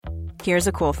Here's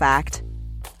a cool fact.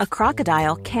 A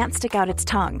crocodile can't stick out its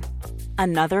tongue.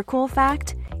 Another cool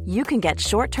fact, you can get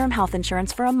short-term health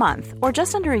insurance for a month or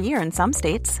just under a year in some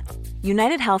states.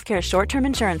 United Healthcare short-term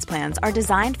insurance plans are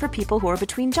designed for people who are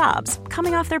between jobs,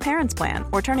 coming off their parents' plan,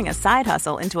 or turning a side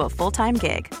hustle into a full-time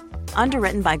gig.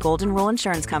 Underwritten by Golden Rule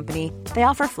Insurance Company, they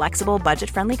offer flexible,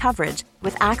 budget-friendly coverage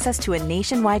with access to a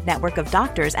nationwide network of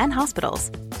doctors and hospitals.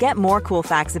 Get more cool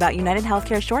facts about United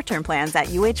Healthcare short-term plans at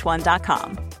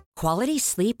uh1.com. Quality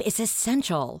sleep is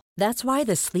essential. That's why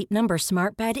the Sleep Number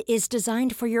Smart Bed is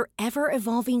designed for your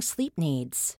ever-evolving sleep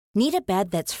needs. Need a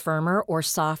bed that's firmer or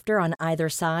softer on either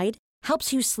side?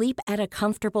 Helps you sleep at a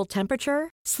comfortable temperature?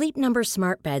 Sleep Number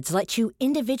Smart Beds let you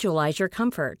individualize your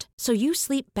comfort so you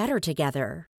sleep better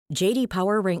together. J.D.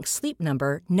 Power ranks Sleep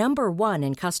Number number 1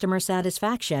 in customer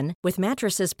satisfaction with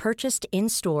mattresses purchased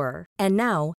in-store. And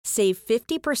now, save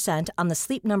 50% on the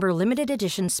Sleep Number Limited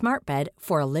Edition Smart Bed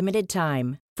for a limited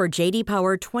time. For J.D.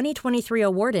 Power 2023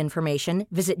 award information,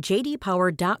 visit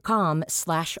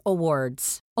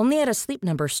jdpower.com/awards. Only at a Sleep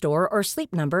Number store or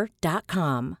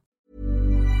sleepnumber.com.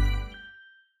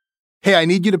 Hey, I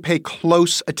need you to pay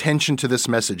close attention to this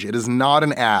message. It is not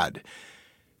an ad.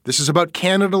 This is about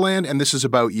Canadaland, and this is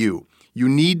about you. You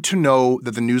need to know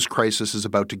that the news crisis is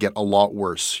about to get a lot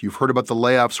worse. You've heard about the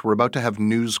layoffs. We're about to have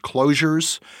news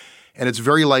closures, and it's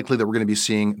very likely that we're going to be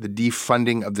seeing the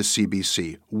defunding of the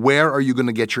CBC. Where are you going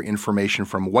to get your information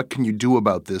from? What can you do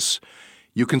about this?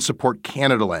 You can support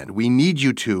Canadaland. We need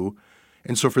you to.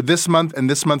 And so for this month and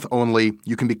this month only,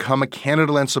 you can become a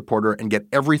Canadaland supporter and get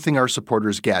everything our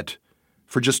supporters get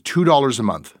for just $2 a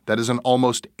month. That is an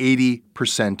almost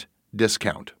 80%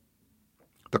 discount.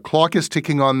 The clock is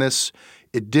ticking on this.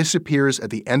 It disappears at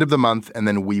the end of the month, and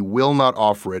then we will not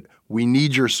offer it. We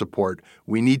need your support.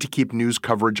 We need to keep news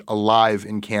coverage alive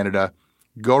in Canada.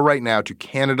 Go right now to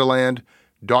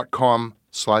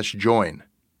canadaland.com/join.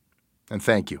 And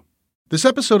thank you. This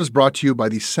episode is brought to you by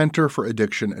the Centre for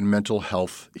Addiction and Mental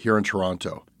Health here in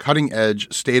Toronto.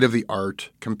 Cutting-edge,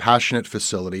 state-of-the-art, compassionate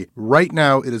facility. Right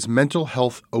now, it is Mental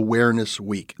Health Awareness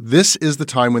Week. This is the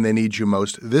time when they need you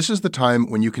most. This is the time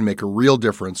when you can make a real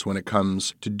difference when it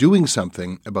comes to doing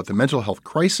something about the mental health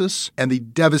crisis and the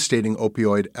devastating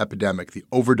opioid epidemic, the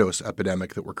overdose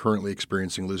epidemic that we're currently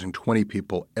experiencing, losing 20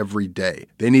 people every day.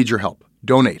 They need your help.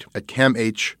 Donate at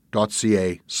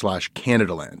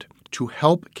camh.ca/Canadaland. to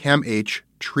help CAMH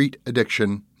treat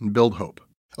addiction and build hope.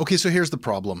 Okay, so here's the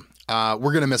problem.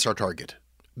 We're going to miss our target.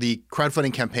 The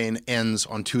crowdfunding campaign ends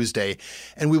on Tuesday,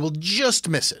 and we will just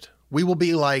miss it. We will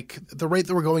be like, the rate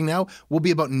that we're going now, we'll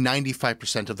be about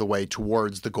 95% of the way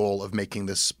towards the goal of making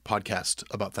this podcast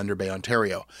about Thunder Bay,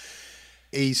 Ontario.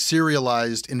 A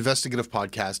serialized investigative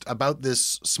podcast about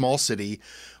this small city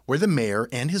where the mayor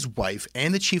and his wife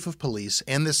and the chief of police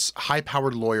and this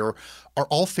high-powered lawyer are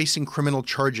all facing criminal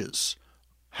charges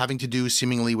having to do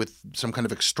seemingly with some kind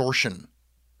of extortion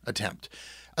attempt.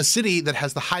 A city that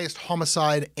has the highest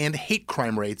homicide and hate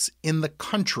crime rates in the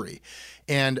country,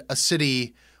 and a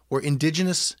city where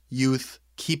Indigenous youth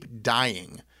keep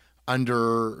dying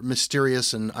under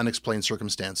mysterious and unexplained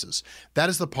circumstances. That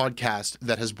is the podcast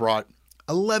that has brought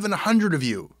 1,100 of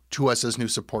you to us as new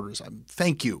supporters.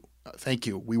 Thank you. Thank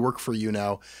you. We work for you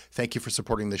now. Thank you for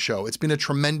supporting the show. It's been a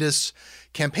tremendous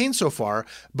campaign so far,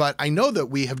 but I know that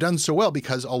we have done so well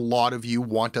because a lot of you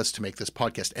want us to make this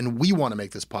podcast, and we want to make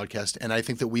this podcast, and I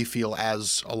think that we feel,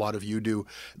 as a lot of you do,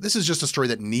 this is just a story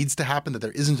that needs to happen, that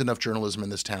there isn't enough journalism in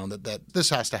this town, that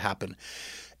this has to happen.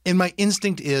 And my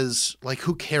instinct is, like,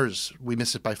 who cares? We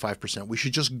miss it by 5%. We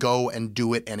should just go and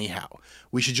do it anyhow.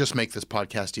 We should just make this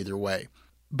podcast either way.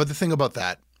 But the thing about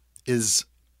that is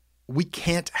we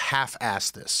can't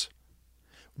half-ass this.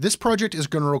 This project is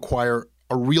going to require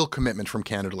a real commitment from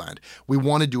Canadaland. We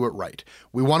want to do it right.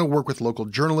 We want to work with local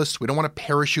journalists. We don't want to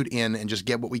parachute in and just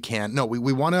get what we can. No,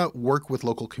 we want to work with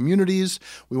local communities.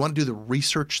 We want to do the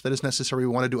research that is necessary.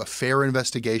 We want to do a fair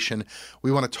investigation.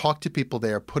 We want to talk to people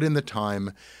there, put in the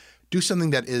time, do something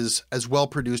that is as well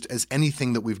produced as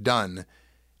anything that we've done.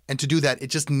 And to do that, it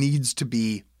just needs to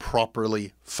be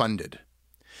properly funded.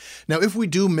 Now, if we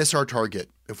do miss our target,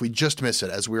 if we just miss it,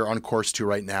 as we're on course to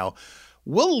right now,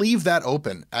 we'll leave that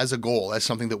open as a goal, as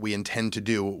something that we intend to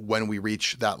do when we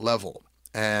reach that level.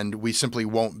 And we simply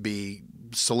won't be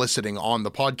soliciting on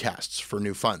the podcasts for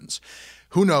new funds.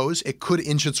 Who knows? It could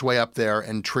inch its way up there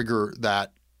and trigger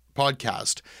that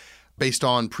podcast. Based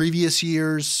on previous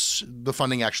years, the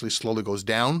funding actually slowly goes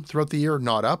down throughout the year,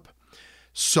 not up.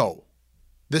 So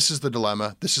this is the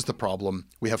dilemma. This is the problem.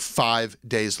 We have 5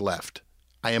 days left.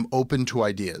 I am open to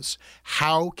ideas.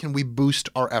 How can we boost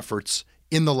our efforts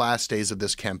in the last days of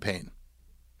this campaign?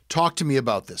 talk to me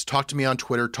about this. Talk to me on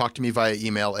Twitter. Talk to me via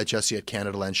email at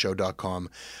jesse@canadalandshow.com.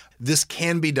 This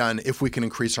can be done if we can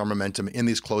increase our momentum in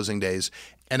these closing days.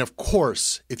 And of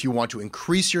course, if you want to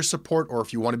increase your support or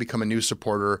if you want to become a new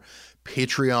supporter,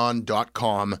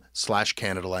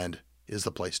 patreon.com/CanadaLand is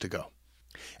the place to go.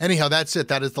 Anyhow, that's it.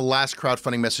 That is the last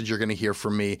crowdfunding message you're going to hear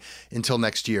from me until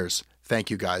next year's. Thank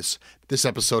you, guys. This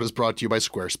episode is brought to you by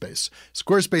Squarespace.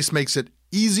 Squarespace makes it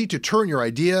easy to turn your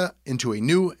idea into a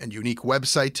new and unique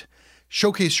website,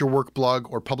 showcase your work blog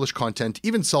or publish content,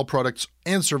 even sell products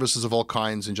and services of all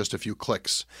kinds in just a few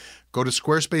clicks. Go to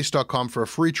squarespace.com for a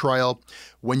free trial.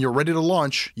 When you're ready to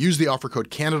launch, use the offer code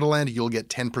CanadaLand. You'll get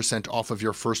 10% off of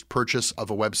your first purchase of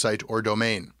a website or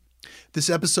domain. This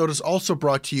episode is also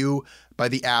brought to you by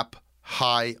the app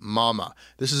Hi Mama.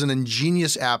 This is an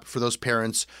ingenious app for those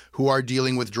parents who are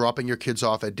dealing with dropping your kids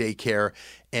off at daycare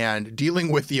and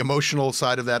dealing with the emotional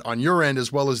side of that on your end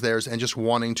as well as theirs and just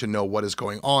wanting to know what is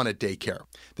going on at daycare.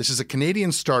 This is a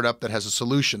Canadian startup that has a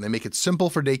solution. They make it simple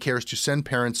for daycares to send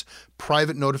parents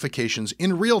private notifications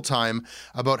in real time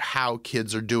about how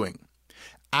kids are doing.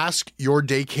 Ask your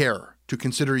daycare to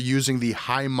consider using the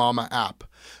Hi Mama app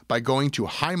by going to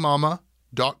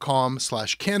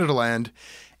himama.com/CanadaLand.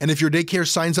 And if your daycare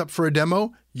signs up for a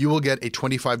demo, you will get a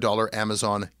 $25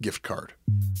 Amazon gift card.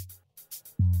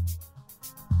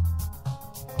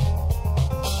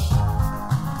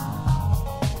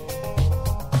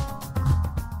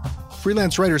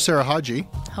 Freelance writer Sarah Haji.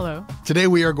 Hello. Today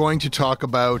we are going to talk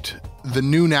about the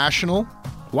new National.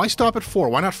 Why stop at 4?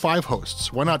 Why not 5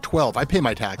 hosts? Why not 12? I pay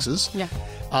my taxes. Yeah.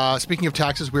 Speaking of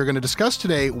taxes, we're going to discuss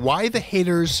today why the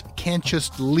haters can't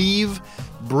just leave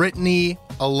Brittany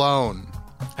alone.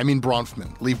 I mean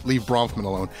Bronfman. Leave Bronfman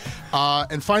alone.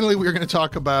 And finally, we're going to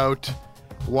talk about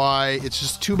why it's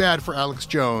just too bad for Alex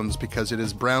Jones because it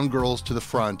is brown girls to the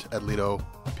front at Lido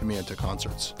Pimienta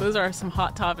concerts. Those are some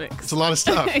hot topics. It's a lot of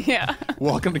stuff. Yeah.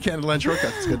 Welcome to Canada Land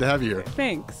Shortcuts. It's good to have you here.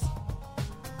 Thanks.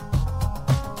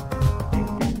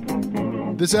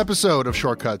 This episode of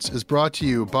Shortcuts is brought to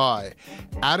you by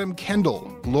Adam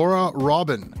Kendall, Laura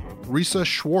Robin, Risa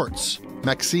Schwartz,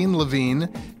 Maxine Levine,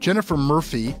 Jennifer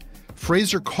Murphy,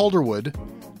 Fraser Calderwood,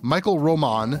 Michael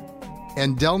Roman,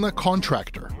 and Delna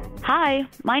Contractor. Hi,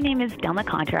 my name is Delna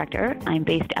Contractor. I'm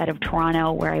based out of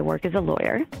Toronto, where I work as a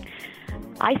lawyer.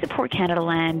 I support Canada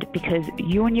Land because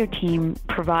you and your team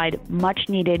provide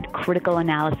much-needed critical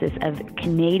analysis of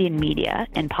Canadian media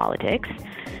and politics.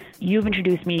 You've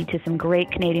introduced me to some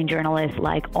great Canadian journalists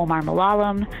like Omar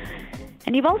Malalam,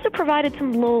 and you've also provided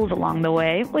some lulls along the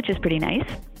way, which is pretty nice.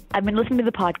 I've been listening to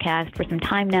the podcast for some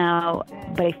time now,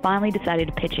 but I finally decided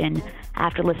to pitch in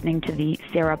after listening to the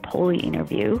Sarah Polley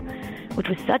interview, which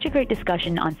was such a great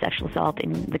discussion on sexual assault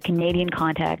in the Canadian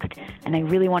context, and I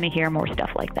really want to hear more stuff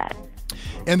like that.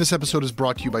 And this episode is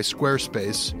brought to you by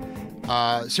Squarespace.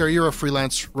 Sarah, you're a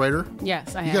freelance writer?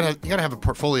 Yes, I am. You gotta have a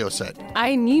portfolio set.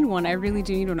 I need one. I really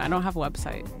do need one. I don't have a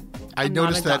website. I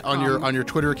noticed that on your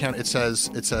Twitter account it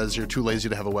says you're too lazy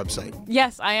to have a website.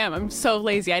 Yes, I am. I'm so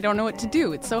lazy. I don't know what to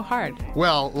do. It's so hard.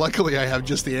 Well, luckily I have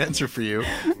just the answer for you.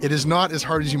 It is not as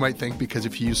hard as you might think because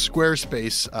if you use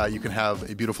Squarespace, you can have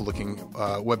a beautiful looking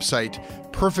website,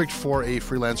 perfect for a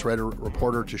freelance writer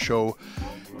reporter to show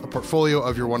a portfolio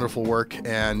of your wonderful work,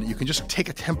 and you can just take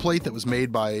a template that was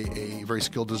made by a very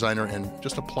skilled designer and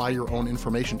just apply your own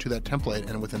information to that template,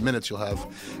 and within minutes you'll have a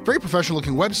very professional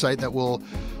looking website that will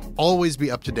always be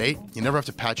up to date. You never have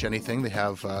to patch anything. They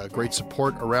have great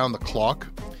support around the clock.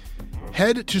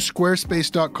 Head to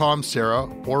squarespace.com, Sarah,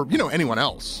 or anyone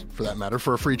else for that matter,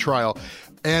 for a free trial.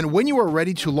 And when you're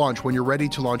ready to launch your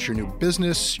new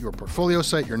business, your portfolio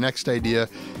site, your next idea,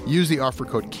 use the offer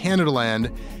code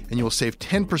CanadaLand and you will save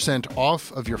 10%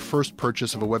 off of your first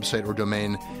purchase of a website or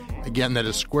domain. Again, that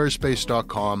is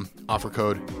squarespace.com, offer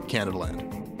code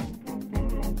CanadaLand.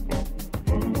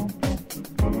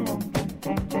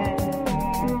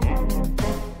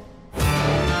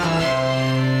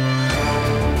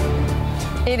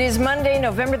 It is Monday,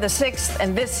 November the 6th,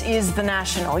 and this is The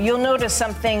National. You'll notice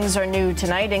some things are new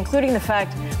tonight, including the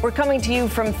fact we're coming to you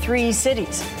from 3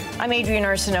 cities. I'm Adrienne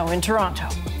Arsenault in Toronto.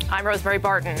 I'm Rosemary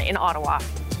Barton in Ottawa.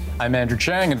 I'm Andrew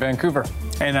Chang in Vancouver.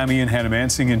 And I'm Ian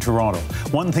Hannamansing in Toronto.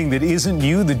 One thing that isn't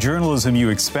new, the journalism you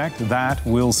expect, that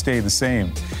will stay the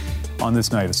same. On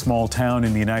this night, a small town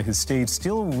in the United States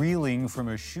still reeling from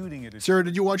a shooting at a... Sarah,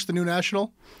 did you watch the new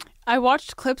National? I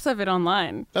watched clips of it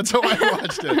online. That's how I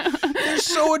watched it. They're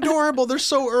so adorable. They're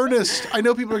so earnest. I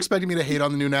know people are expecting me to hate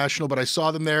on the new National, but I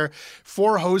saw them there.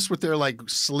 4 hosts with their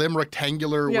slim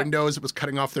rectangular windows. It was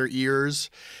cutting off their ears.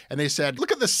 And they said,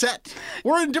 look at the set.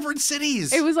 We're in different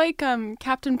cities. It was like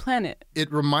Captain Planet.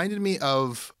 It reminded me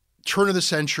of turn of the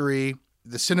century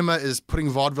the cinema is putting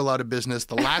vaudeville out of business,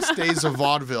 the last days of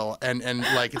vaudeville, and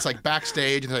like it's like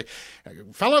backstage, and like,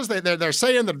 fellas, they're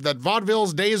saying that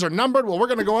vaudeville's days are numbered. Well, we're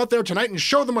going to go out there tonight and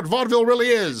show them what vaudeville really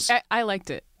is. I liked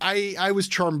it. I was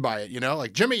charmed by it,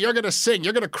 like Jimmy, you're going to sing,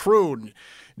 you're going to croon.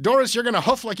 Doris, you're going to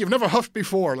huff like you've never huffed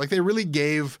before. Like they really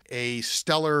gave a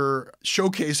stellar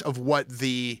showcase of what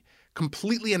the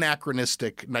completely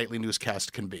anachronistic nightly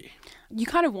newscast can be. You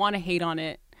kind of want to hate on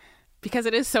it because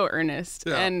it is so earnest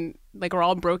and like we're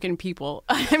all broken people.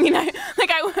 I mean, I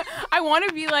want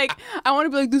to be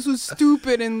like this was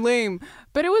stupid and lame,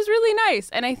 but it was really nice.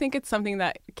 And I think it's something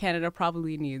that Canada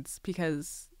probably needs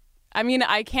because, I mean,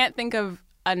 I can't think of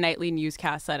a nightly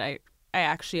newscast that I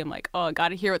actually am like, oh, I got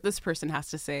to hear what this person has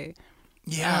to say.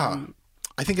 Yeah.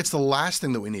 I think it's the last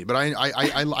thing that we need, but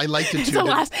I liked it too.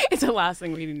 It's the last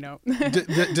thing we need to know.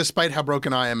 Despite how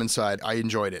broken I am inside, I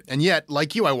enjoyed it. And yet,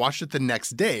 like you, I watched it the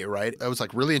next day, right? I was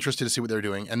like really interested to see what they were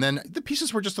doing. And then the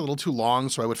pieces were just a little too long,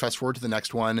 so I would fast forward to the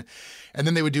next one. And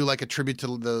then they would do like a tribute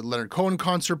to the Leonard Cohen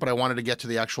concert, but I wanted to get to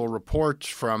the actual report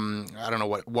from, I don't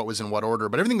know what was in what order.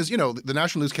 But everything is, the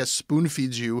National Newscast spoon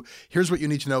feeds you. Here's what you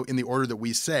need to know in the order that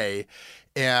we say.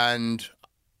 And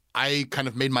I kind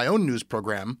of made my own news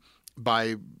program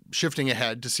by shifting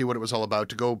ahead to see what it was all about,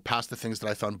 to go past the things that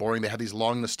I found boring. They had these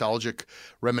long nostalgic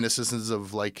reminiscences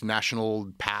of like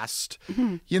national past,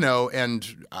 and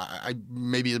I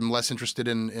maybe am less interested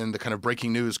in the kind of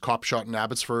breaking news, cop shot in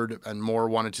Abbotsford, and more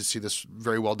wanted to see this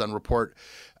very well done report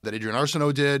that Adrienne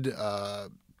Arsenault did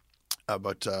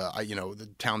about the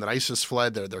town that ISIS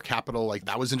fled, their capital. Like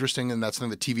that was interesting, and that's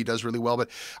something that TV does really well. But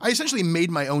I essentially made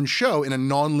my own show in a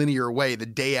non-linear way the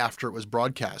day after it was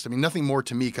broadcast. I mean, nothing more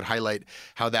to me could highlight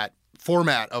how that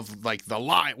format of like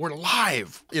we're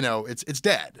live, it's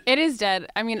dead. It is dead.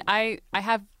 I mean, I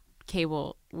have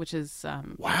cable, which is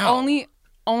wow.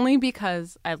 Only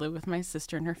because I live with my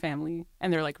sister and her family,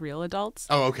 and they're like real adults.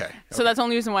 Oh, okay. So that's the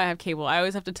only reason why I have cable. I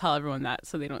always have to tell everyone that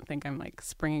so they don't think I'm like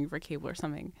springing for cable or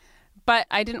something. But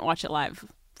I didn't watch it live.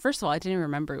 First of all, I didn't even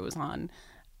remember it was on.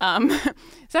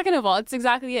 Second of all, it's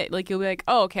exactly it. Like you'll be like,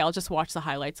 oh, okay, I'll just watch the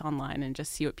highlights online and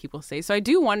just see what people say. So I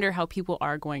do wonder how people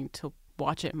are going to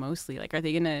watch it mostly. Like, are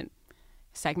they going to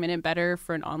segment it better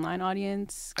for an online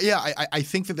audience? Yeah, I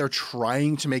think that they're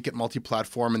trying to make it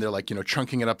multi-platform, and they're like,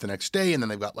 chunking it up the next day, and then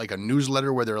they've got like a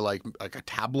newsletter where they're like a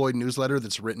tabloid newsletter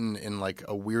that's written in like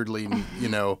a weirdly,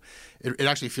 it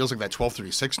actually feels like that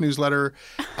 1236 newsletter.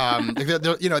 I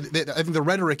think the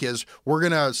rhetoric is we're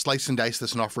going to slice and dice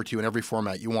this and offer it to you in every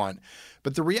format you want.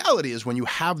 But the reality is when you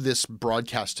have this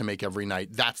broadcast to make every night,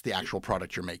 that's the actual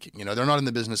product you're making. They're not in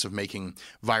the business of making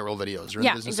viral videos. They're in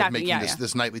the business of making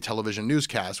this nightly television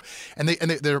newscast. And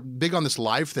they're big on this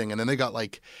live thing. And then they got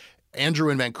like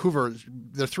Andrew in Vancouver,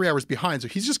 they're 3 hours behind. So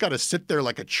he's just got to sit there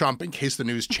like a chump in case the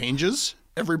news changes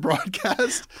every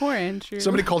broadcast. Poor Andrew.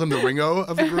 Somebody called him the Ringo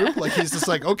of the group. Like he's just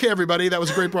like, okay, everybody, that was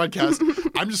a great broadcast.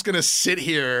 I'm just going to sit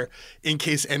here in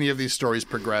case any of these stories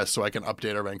progress so I can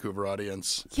update our Vancouver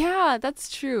audience. Yeah, that's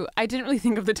true. I didn't really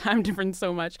think of the time difference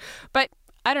so much. But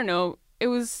I don't know. It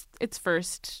was its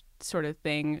first sort of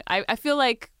thing. I feel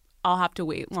like I'll have to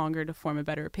wait longer to form a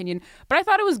better opinion. But I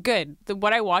thought it was good.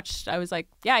 What I watched, I was like,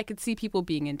 yeah, I could see people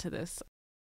being into this.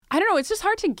 I don't know. It's just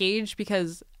hard to gauge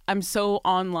because I'm so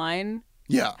online.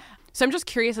 Yeah. So I'm just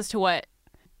curious as to what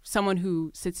someone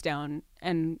who sits down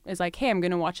and is like, hey, I'm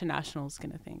going to watch a National is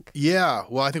going to think. Yeah.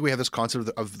 Well, I think we have this concept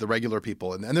of the regular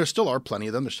people. And there still are plenty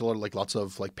of them. There still are like lots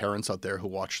of like parents out there who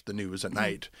watch the news at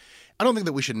night. I don't think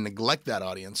that we should neglect that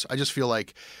audience. I just feel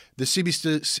like the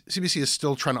CBC is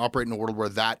still trying to operate in a world where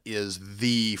that is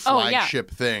the flagship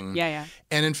thing. Yeah.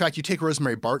 And in fact, you take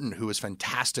Rosemary Barton, who is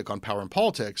fantastic on Power and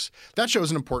Politics. That show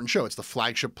is an important show. It's the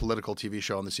flagship political TV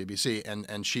show on the CBC.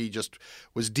 And she just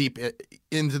was deep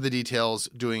into the details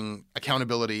doing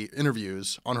accountability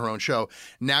interviews on her own show.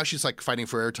 Now she's like fighting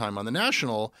for airtime on the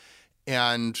National.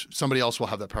 And somebody else will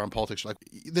have that Power and Politics. Like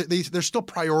they're still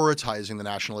prioritizing the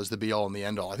National as the be all and the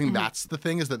end all. I think that's the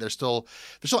thing, is that they're still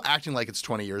acting like it's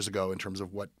 20 years ago in terms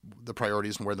of what the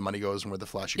priorities and where the money goes and where the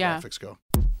flashy graphics go.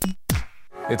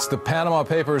 It's the Panama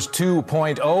Papers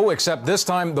 2.0, except this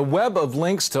time the web of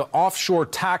links to offshore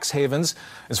tax havens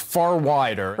is far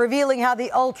wider. Revealing how the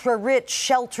ultra-rich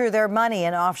shelter their money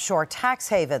in offshore tax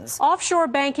havens. Offshore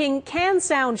banking can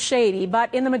sound shady,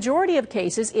 but in the majority of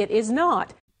cases, it is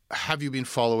not. Have you been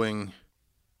following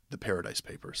the Paradise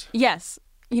Papers? Yes.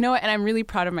 You know what? And I'm really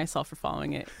proud of myself for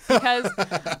following it because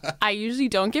I usually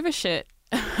don't give a shit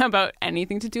about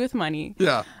anything to do with money.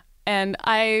 Yeah. And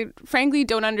I frankly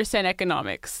don't understand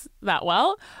economics that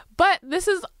well. But this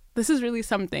is really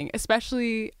something,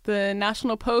 especially the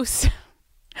National Post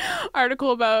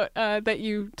article about that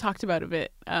you talked about a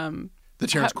bit. The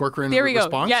Terence Corcoran there we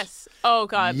response? Go. Yes. Oh,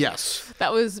 God. Yes.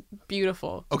 That was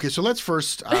beautiful. Okay, so let's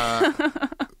first...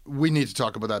 we need to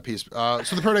talk about that piece.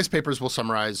 So the Paradise Papers will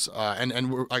summarize,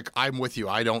 and we're, like, I'm with you.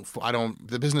 I don't.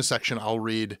 The business section I'll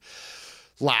read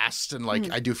last, and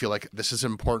I do feel like this is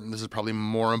important. This is probably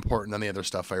more important than the other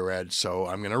stuff I read. So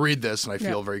I'm going to read this, and I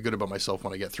feel very good about myself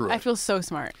when I get through it. I feel so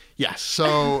smart. Yes.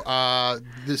 So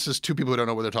this is two people who don't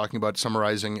know what they're talking about,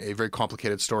 summarizing a very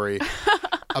complicated story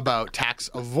about tax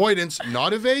avoidance,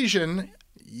 not evasion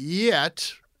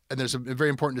yet. And there's a very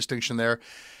important distinction there.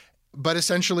 But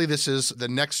essentially, this is the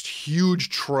next huge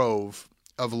trove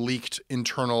of leaked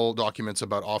internal documents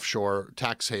about offshore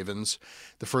tax havens.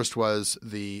 The first was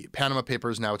the Panama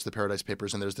Papers. Now it's the Paradise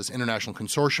Papers. And there's this international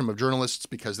consortium of journalists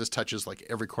because this touches like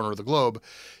every corner of the globe.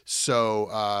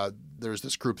 So there's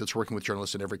this group that's working with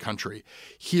journalists in every country.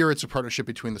 Here, it's a partnership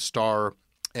between the Star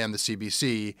and the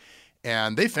CBC.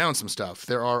 And they found some stuff.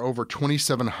 There are over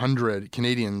 2,700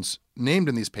 Canadians named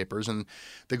in these papers, and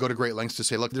they go to great lengths to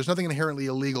say, look, there's nothing inherently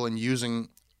illegal in using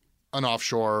an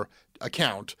offshore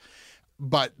account,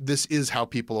 but this is how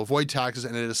people avoid taxes,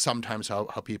 and it is sometimes how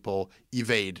people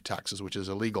evade taxes, which is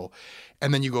illegal.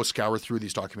 And then you go scour through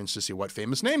these documents to see what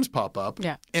famous names pop up,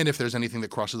 and if there's anything that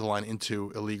crosses the line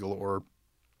into illegal or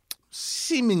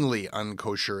seemingly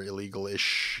unkosher,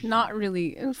 illegal-ish. Not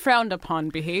really frowned upon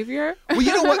behavior. Well,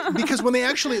 you know what? Because when they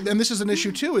actually, and this is an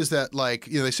issue too, is that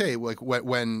they say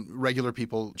when regular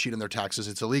people cheat on their taxes,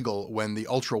 it's illegal. When the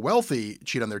ultra-wealthy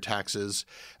cheat on their taxes,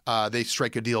 they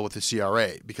strike a deal with the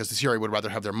CRA because the CRA would rather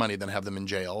have their money than have them in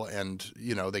jail. And,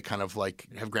 they kind of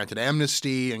have granted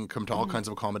amnesty and come to all kinds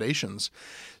of accommodations.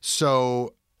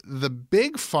 So the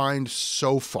big find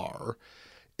so far,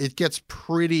 it gets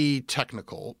pretty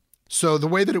technical. So the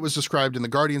way that it was described in the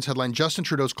Guardian's headline, Justin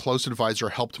Trudeau's close advisor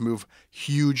helped move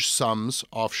huge sums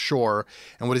offshore.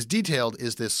 And what is detailed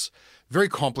is this very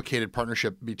complicated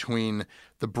partnership between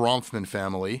the Bronfman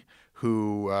family,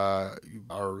 who are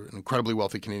an incredibly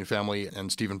wealthy Canadian family, and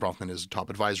Stephen Bronfman is a top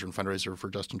advisor and fundraiser for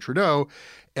Justin Trudeau.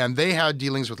 And they had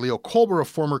dealings with Leo Colbert, a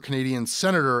former Canadian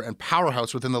senator and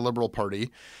powerhouse within the Liberal Party.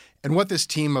 And what this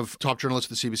team of top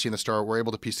journalists at the CBC and the Star were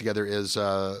able to piece together is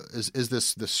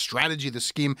this strategy, this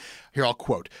scheme. Here, I'll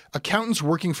quote. Accountants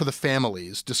working for the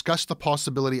families discussed the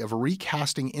possibility of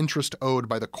recasting interest owed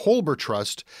by the Colbert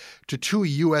Trust to two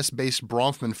U.S.-based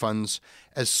Bronfman funds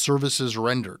as services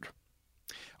rendered,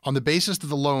 on the basis that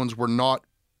the loans were not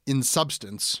in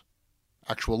substance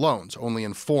actual loans, only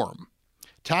in form.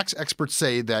 Tax experts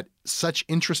say that such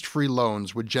interest-free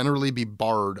loans would generally be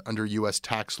barred under U.S.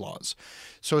 tax laws.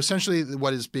 So essentially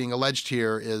what is being alleged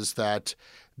here is that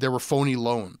there were phony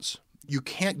loans. You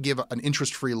can't give an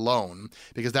interest-free loan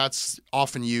because that's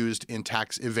often used in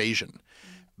tax evasion.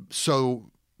 So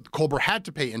Colbert had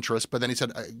to pay interest, but then he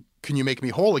said, can you make me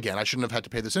whole again? I shouldn't have had to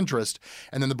pay this interest.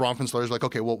 And then the Bronfman's lawyers were like,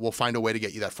 okay, we'll find a way to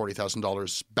get you that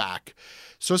 $40,000 back.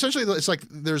 So essentially it's like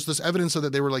there's this evidence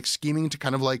that they were scheming to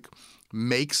kind of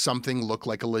make something look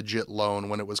like a legit loan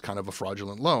when it was kind of a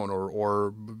fraudulent loan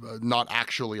or not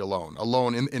actually a loan. A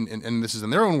loan, and this is in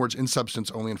their own words, in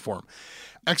substance, only in form.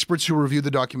 Experts who review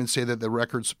the documents say that the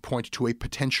records point to a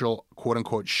potential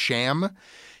quote-unquote sham.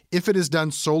 If it is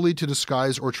done solely to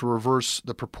disguise or to reverse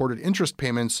the purported interest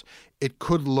payments, it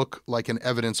could look like an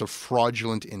evidence of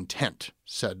fraudulent intent,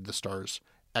 said the Star's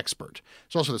expert.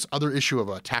 There's also this other issue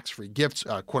of tax-free gifts,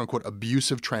 quote-unquote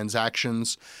abusive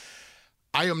transactions.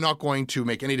 I am not going to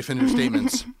make any definitive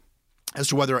statements as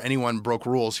to whether anyone broke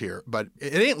rules here, but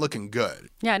it ain't looking good.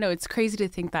 Yeah, no, it's crazy to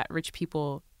think that rich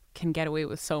people can get away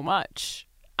with so much.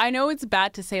 I know it's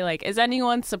bad to say, is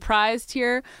anyone surprised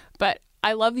here? But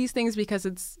I love these things because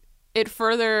it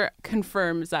further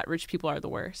confirms that rich people are the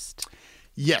worst.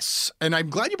 Yes. And I'm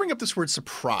glad you bring up this word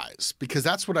surprise, because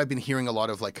that's what I've been hearing a lot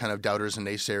of kind of doubters and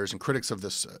naysayers and critics of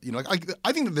this.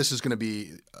 I think that this is going to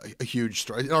be a huge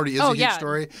story. It already is a huge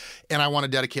story. And I want to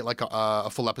dedicate a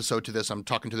full episode to this. I'm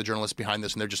talking to the journalists behind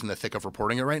this, and they're just in the thick of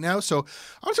reporting it right now. So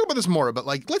I want to talk about this more, but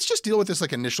let's just deal with this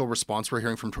initial response we're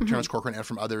hearing from Terence Corcoran and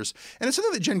from others. And it's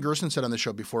something that Jen Gerson said on the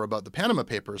show before about the Panama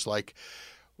Papers,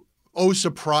 oh,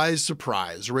 surprise,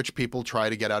 surprise, rich people try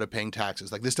to get out of paying taxes.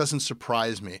 This doesn't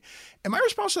surprise me. And my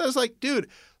response to that is dude,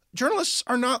 journalists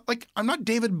are not I'm not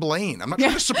David Blaine. I'm not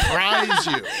trying to surprise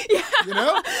you. You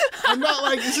know? I'm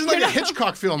not this is a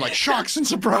Hitchcock film, shocks and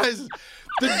surprises.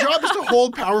 The job is to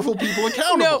hold powerful people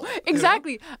accountable. No,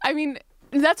 exactly. I mean,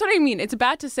 that's what I mean. It's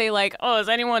bad to say oh, is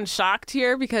anyone shocked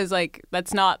here? Because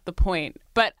that's not the point.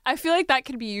 But I feel that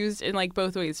could be used in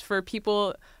both ways for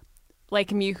people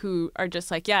like me who are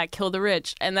just kill the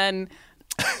rich. And then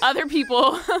other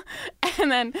people who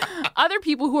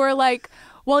are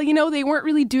well, they weren't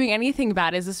really doing anything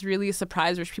bad. Is this really a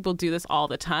surprise? Rich people do this all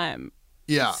the time.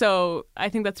 Yeah. So I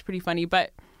think that's pretty funny.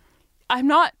 But I'm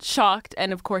not shocked.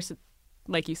 And of course,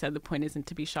 like you said, the point isn't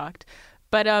to be shocked.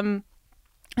 But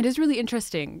it is really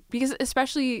interesting because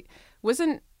especially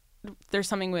wasn't there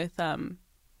something with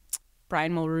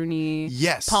Brian Mulroney,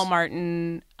 yes, Paul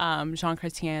Martin, Jean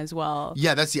Chrétien as well.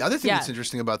 Yeah, that's the other thing that's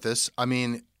interesting about this. I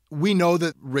mean, we know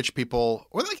that rich people,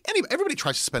 or like everybody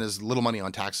tries to spend as little money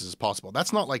on taxes as possible.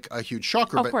 That's not like a huge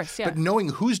shocker. Of course, yeah. But knowing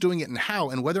who's doing it and how,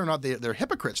 and whether or not they're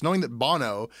hypocrites, knowing that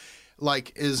Bono,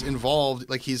 like, is involved,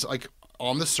 like he's like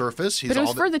on the surface, he's but it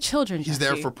was for the children. He's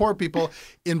there for poor people.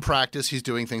 In practice, he's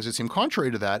doing things that seem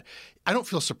contrary to that. I don't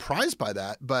feel surprised by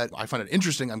that, but I find it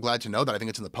interesting. I'm glad to know that. I think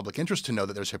it's in the public interest to know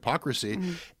that there's hypocrisy.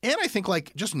 Mm-hmm. And I think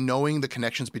like just knowing the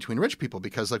connections between rich people,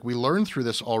 because like we learned through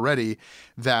this already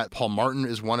that Paul Martin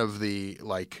is one of the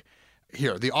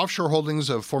the offshore holdings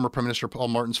of former Prime Minister Paul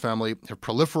Martin's family have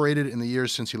proliferated in the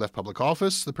years since he left public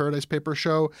office, the Paradise Papers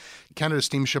show. Canada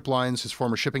Steamship Lines, his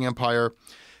former shipping empire,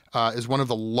 is one of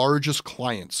the largest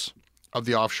clients of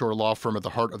the offshore law firm at the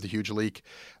heart of the huge leak.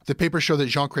 The papers show that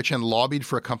Jean Chrétien lobbied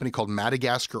for a company called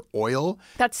Madagascar Oil.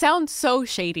 That sounds so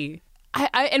shady.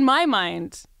 I in my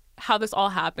mind, how this all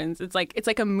happens, it's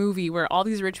like a movie where all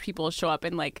these rich people show up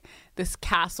in like this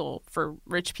castle for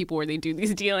rich people where they do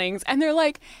these dealings, and they're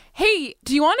like, "Hey,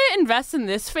 do you want to invest in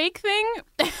this fake thing?"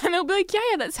 And they'll be like,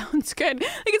 "Yeah, that sounds good."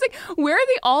 Like it's like, where are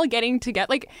they all getting together?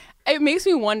 Like it makes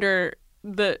me wonder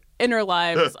the inner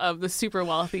lives of the super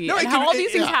wealthy and how all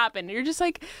these things happen. You're just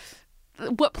like,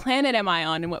 what planet am I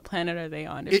on and what planet are they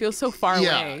on? It feels so far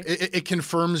away. It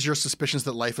confirms your suspicions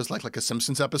that life is like a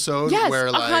Simpsons episode. Yes, where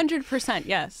 100%,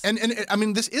 yes. And I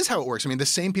mean, this is how it works. I mean, the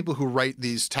same people who write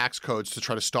these tax codes to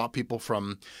try to stop people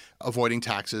from avoiding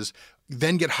taxes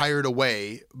then get hired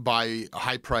away by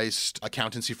high-priced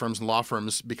accountancy firms and law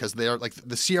firms because they are like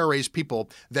the CRA's people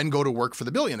then go to work for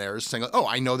the billionaires saying, oh,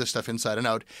 I know this stuff inside and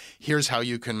out. Here's how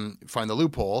you can find the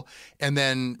loophole. And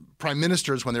then prime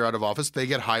ministers, when they're out of office, they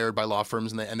get hired by law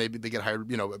firms and they get hired,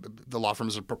 the law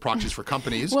firms are proxies for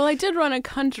companies. Well, I did run a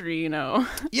country, Yeah.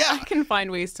 I can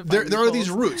find ways to find there are these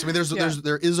routes. I mean,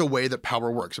 there is a way that power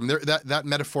works. I mean, that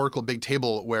metaphorical big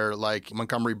table where like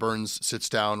Montgomery Burns sits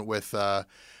down with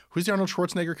who's the Arnold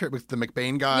Schwarzenegger character? With the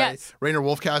McBain guy, yes. Rainer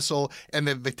Wolfcastle, and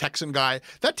the Texan guy.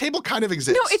 That table kind of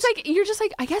exists. No, it's like, you're just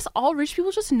like, I guess all rich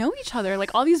people just know each other.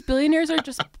 Like all these billionaires are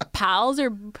just pals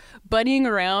or buddying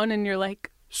around, and you're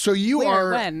like, so you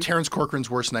are Terence Corcoran's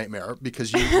worst nightmare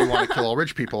because you want to kill all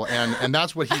rich people. And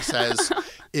that's what he says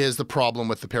is the problem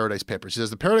with the Paradise Papers. He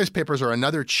says the Paradise Papers are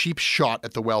another cheap shot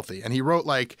at the wealthy. And he wrote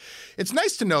it's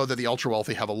nice to know that the ultra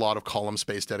wealthy have a lot of column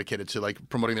space dedicated to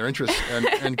promoting their interests.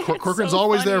 And Corcoran's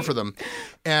always there for them.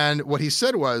 And what he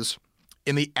said was,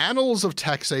 in the annals of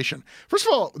taxation. First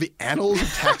of all, the annals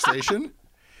of taxation.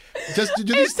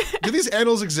 Do these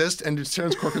annals exist? And does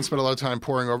Terence Corcoran spend a lot of time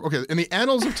poring over? Okay, in the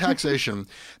annals of taxation,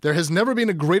 there has never been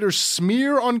a greater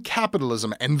smear on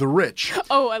capitalism and the rich.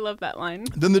 Oh, I love that line.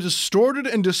 Than the distorted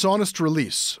and dishonest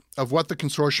release of what the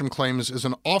consortium claims is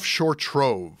an offshore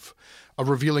trove of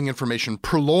revealing information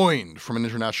purloined from an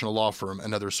international law firm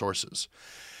and other sources.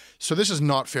 So this is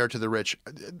not fair to the rich.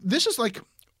 This is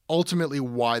ultimately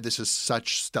why this is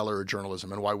such stellar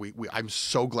journalism and why I'm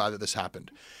so glad that this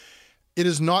happened. It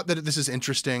is not that this is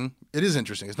interesting. It is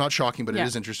interesting. It's not shocking, but it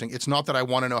is interesting. It's not that I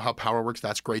want to know how power works.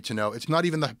 That's great to know. It's not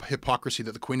even the hypocrisy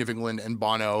that the Queen of England and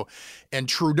Bono and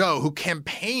Trudeau, who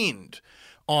campaigned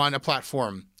on a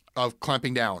platform of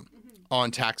clamping down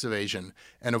on tax evasion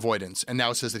and avoidance, and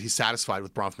now says that he's satisfied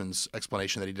with Bronfman's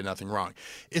explanation that he did nothing wrong.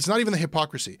 It's not even the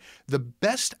hypocrisy. The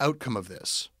best outcome of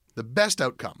this,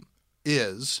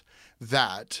 is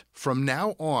that from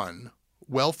now on,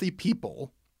 wealthy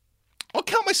people, I'll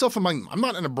count myself among them. I'm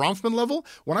not in a Bronfman level.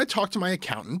 When I talk to my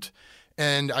accountant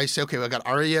and I say, okay, well, I've got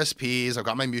RESPs, I've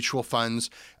got my mutual funds,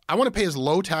 I want to pay as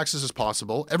low taxes as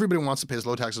possible. Everybody wants to pay as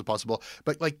low taxes as possible,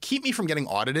 but keep me from getting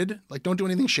audited. Don't do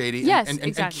anything shady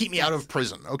and keep me out of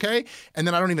prison, okay? And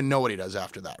then I don't even know what he does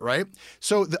after that, right?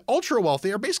 So the ultra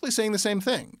wealthy are basically saying the same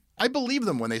thing. I believe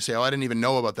them when they say, oh, I didn't even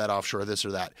know about that offshore, this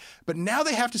or that. But now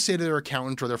they have to say to their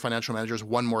accountant or their financial managers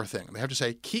one more thing. They have to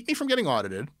say, keep me from getting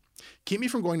audited, keep me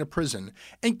from going to prison,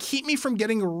 and keep me from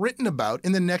getting written about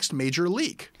in the next major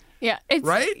leak. Yeah.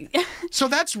 Right? So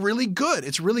that's really good.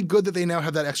 It's really good that they now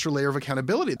have that extra layer of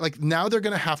accountability. Now they're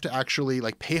going to have to actually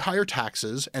pay higher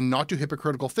taxes and not do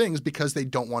hypocritical things because they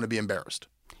don't want to be embarrassed.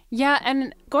 Yeah.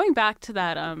 And going back to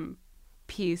that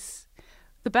piece,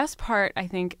 the best part, I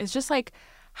think, is just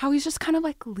how he's just kind of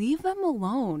leave them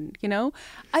alone,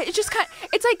 it's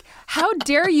how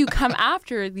dare you come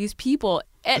after these people?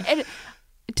 And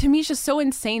to me, it's just so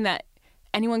insane that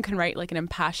anyone can write like an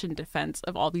impassioned defense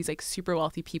of all these like super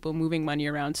wealthy people moving money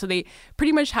around. So they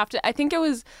pretty much have to, I think it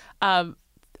was, I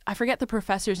forget the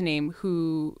professor's name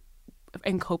who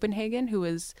in Copenhagen who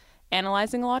was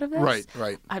analyzing a lot of this.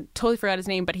 Right. I totally forgot his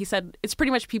name, but he said it's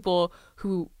pretty much people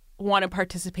who want to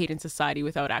participate in society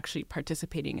without actually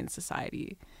participating in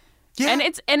society. Yeah.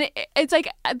 And it's like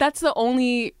that's the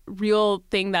only real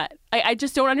thing that I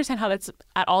just don't understand how that's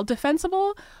at all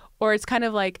defensible. Or it's kind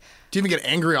of like, do you even get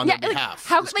angry on their behalf?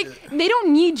 How they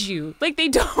don't need you. Like they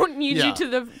don't need you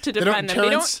to defend them.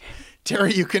 Terrence,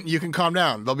 Terry, you can calm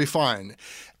down. They'll be fine.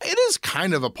 It is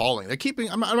kind of appalling. They're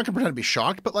keeping. I'm not going to pretend to be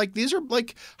shocked, but like these are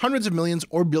like hundreds of millions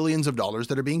or billions of dollars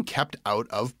that are being kept out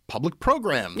of public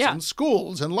programs and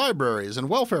schools and libraries and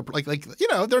welfare. Like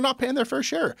they're not paying their fair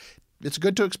share. It's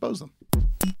good to expose them.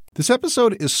 This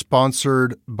episode is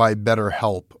sponsored by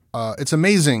BetterHelp. It's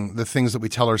amazing the things that we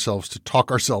tell ourselves to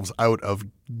talk ourselves out of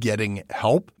getting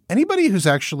help. Anybody who's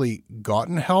actually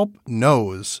gotten help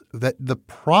knows that the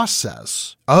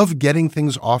process of getting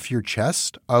things off your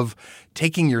chest, of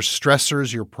taking your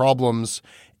stressors, your problems,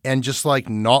 and just like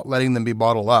not letting them be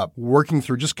bottled up, working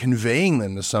through just conveying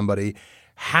them to somebody,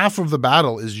 half of the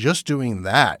battle is just doing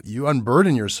that. You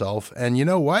unburden yourself. And you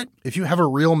know what? If you have a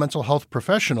real mental health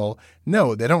professional,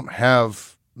 no, they don't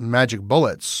have magic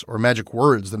bullets or magic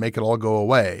words that make it all go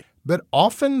away. But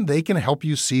often they can help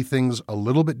you see things a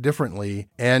little bit differently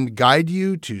and guide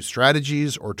you to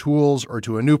strategies or tools or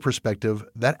to a new perspective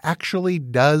that actually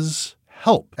does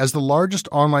help. As the largest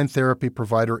online therapy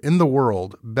provider in the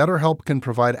world, BetterHelp can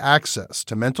provide access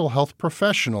to mental health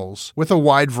professionals with a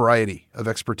wide variety of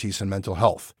expertise in mental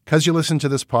health. Because you listen to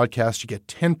this podcast, you get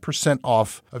 10%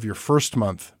 off of your first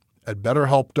month at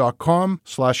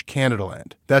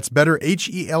BetterHelp.com/CanadaLand. That's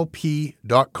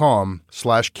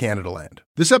BetterHelp.com/CanadaLand.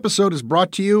 This episode is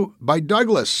brought to you by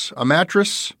Douglas, a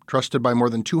mattress trusted by more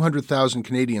than 200,000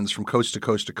 Canadians from coast to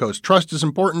coast to coast. Trust is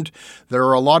important. There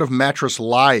are a lot of mattress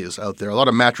lies out there, a lot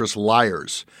of mattress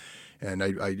liars. And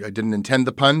I didn't intend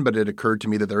the pun, but it occurred to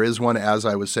me that there is one as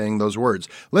I was saying those words.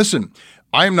 Listen,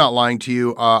 I am not lying to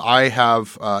you. I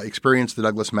have experienced the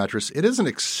Douglas mattress. It is an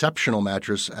exceptional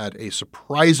mattress at a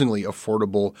surprisingly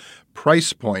affordable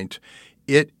price point.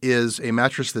 It is a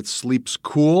mattress that sleeps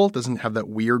cool, doesn't have that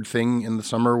weird thing in the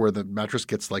summer where the mattress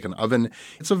gets like an oven.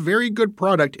 It's a very good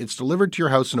product. It's delivered to your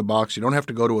house in a box. You don't have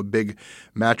to go to a big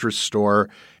mattress store.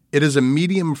 It is a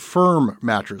medium firm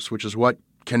mattress, which is what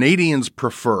Canadians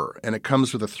prefer, and it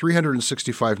comes with a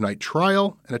 365-night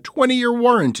trial and a 20-year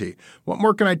warranty. What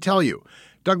more can I tell you?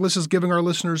 Douglas is giving our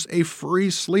listeners a free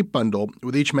sleep bundle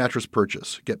with each mattress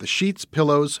purchase. Get the sheets,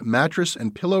 pillows, mattress,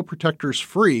 and pillow protectors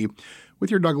free with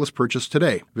your Douglas purchase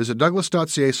today. Visit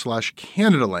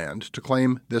douglas.ca/CanadaLand to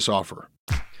claim this offer.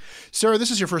 Sarah, this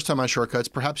is your first time on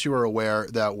Shortcuts. Perhaps you are aware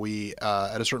that we,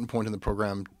 at a certain point in the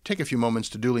program, take a few moments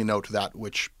to duly note that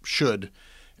which should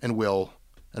and will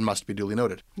and must be duly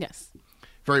noted. Yes.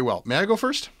 Very well. May I go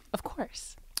first? Of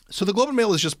course. So the Globe and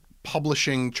Mail is just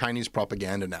publishing Chinese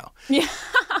propaganda now. Yeah.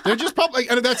 They're just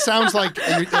and that sounds like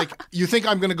you think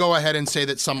I'm going to go ahead and say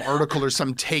that some article or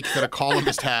some take that a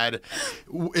columnist had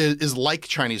is like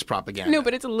Chinese propaganda. No,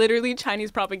 but it's literally Chinese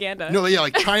propaganda. No, yeah,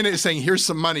 like China is saying, here's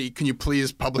some money. Can you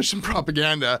please publish some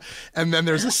propaganda? And then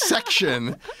there's a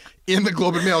section in the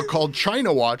Globe and Mail called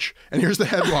China Watch. And here's the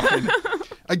headline.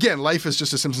 Again, life is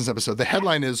just a Simpsons episode. The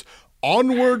headline is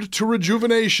Onward to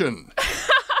Rejuvenation.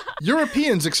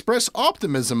 Europeans express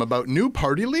optimism about new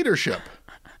party leadership.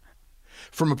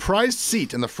 From a prized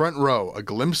seat in the front row, a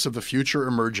glimpse of the future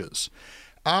emerges.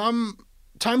 Times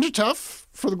are tough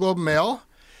for the Globe and Mail.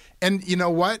 And you know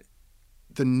what?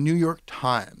 The New York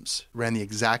Times ran the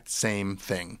exact same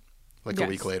thing a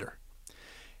week later.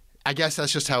 I guess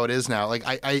that's just how it is now. Like,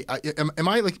 am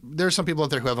I like? There are some people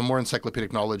out there who have a more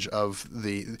encyclopedic knowledge of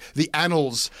the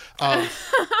annals of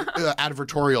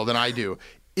advertorial than I do.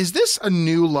 Is this a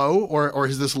new low, or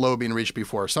has this low been reached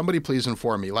before? Somebody please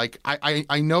inform me. Like,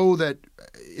 I know that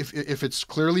if it's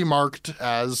clearly marked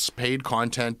as paid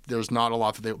content, there's not a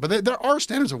lot that but there are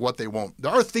standards of what they won't.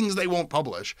 There are things they won't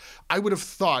publish. I would have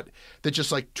thought that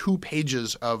just like 2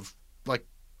 pages of like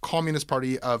Communist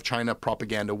Party of China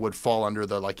propaganda would fall under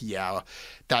the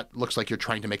that looks like you're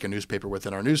trying to make a newspaper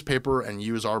within our newspaper and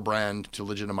use our brand to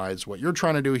legitimize what you're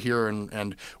trying to do here,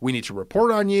 and we need to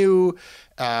report on you.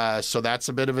 So that's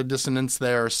a bit of a dissonance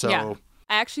there. So yeah.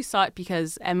 I actually saw it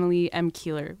because Emily M.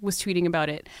 Keeler was tweeting about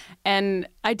it. And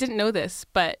I didn't know this,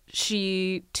 but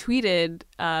she tweeted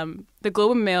the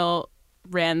Globe and Mail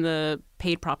ran the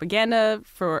paid propaganda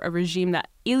for a regime that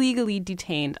illegally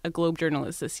detained a Globe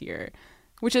journalist this year.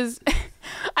 Which is,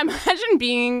 I imagine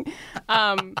being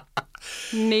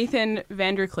Nathan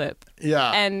Vanderclip.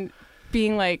 Yeah. And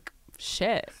being like,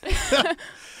 shit.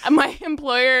 My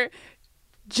employer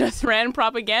just ran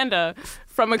propaganda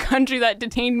from a country that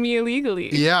detained me illegally.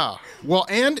 Yeah. Well,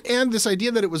 and this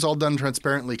idea that it was all done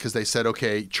transparently because they said,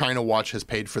 okay, China Watch has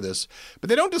paid for this. But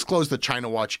they don't disclose that China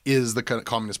Watch is the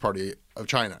Communist Party of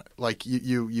China. Like,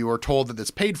 you are told that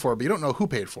it's paid for, but you don't know who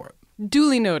paid for it.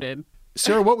 Duly noted.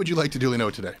 Sarah, what would you like to duly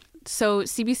note today? So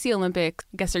CBC Olympic,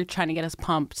 I guess they're trying to get us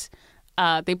pumped.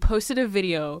 They posted a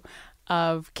video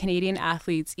of Canadian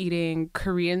athletes eating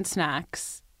Korean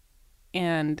snacks,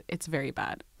 and it's very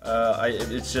bad.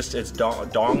 It's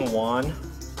Dongwon,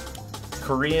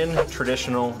 Korean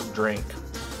traditional drink.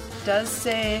 Does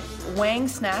say Wang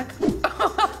snack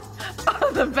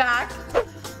on the back.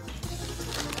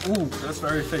 Ooh, that's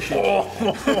very fishy.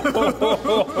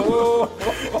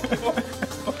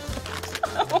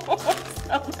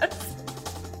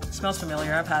 Smells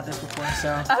familiar. I've had this before, so.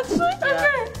 Actually,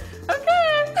 yeah.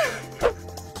 Okay.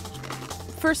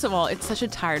 First of all, it's such a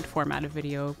tired format of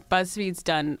video. BuzzFeed's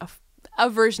done a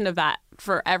version of that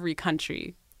for every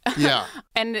country. Yeah.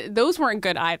 And those weren't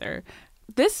good either.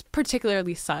 This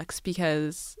particularly sucks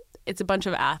because it's a bunch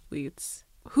of athletes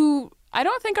who I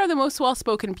don't think are the most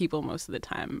well-spoken people most of the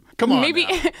time. Come on. Maybe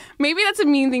that's a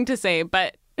mean thing to say,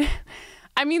 but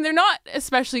I mean, they're not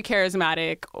especially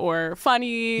charismatic or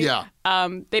funny. Yeah.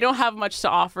 They don't have much to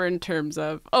offer in terms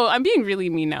of, I'm being really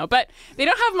mean now, but they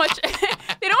don't have much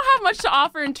they don't have much to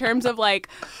offer in terms of, like,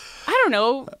 I don't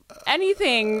know,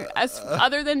 anything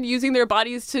other than using their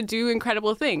bodies to do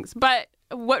incredible things. But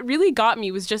what really got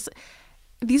me was just,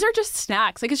 these are just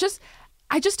snacks. Like,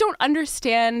 I just don't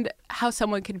understand how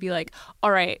someone could be like,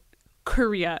 all right,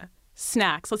 Korea,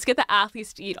 snacks. Let's get the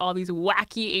athletes to eat all these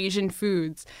wacky Asian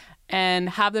foods and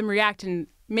have them react and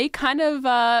make kind of,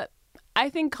 I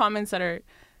think, comments that are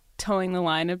towing the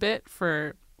line a bit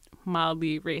for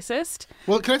mildly racist.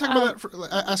 Well, can I talk about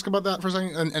that? Ask about that for a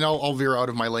second, and I'll veer out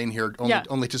of my lane here.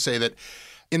 Only to say that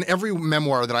in every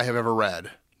memoir that I have ever read,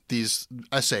 these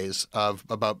essays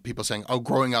about people saying,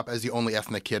 growing up as the only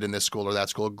ethnic kid in this school or that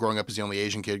school, growing up as the only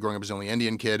Asian kid, growing up as the only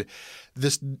Indian kid,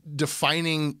 this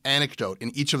defining anecdote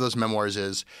in each of those memoirs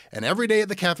is, and every day at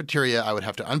the cafeteria, I would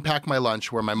have to unpack my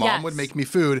lunch where my mom would make me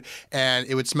food, and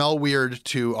it would smell weird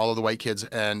to all of the white kids,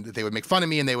 and they would make fun of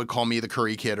me, and they would call me the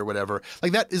curry kid or whatever.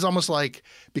 Like, that is almost like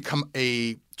become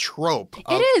a trope.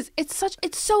 It is.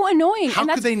 It's so annoying. How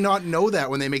could they not know that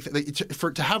when they make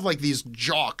to have like these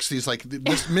jocks, these like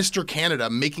this Mr. Canada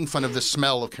making fun of the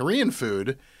smell of Korean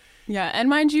food? Yeah, and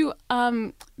mind you,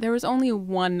 there was only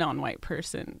one non-white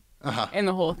person in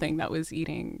the whole thing that was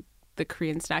eating the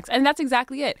Korean snacks, and that's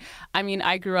exactly it. I mean,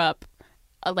 I grew up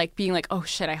like being like, oh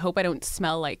shit, I hope I don't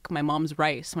smell like my mom's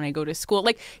rice when I go to school.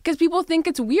 Like, because people think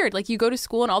it's weird. Like, you go to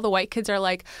school and all the white kids are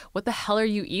like, what the hell are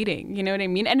you eating? You know what I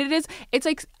mean? And it's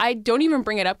like, I don't even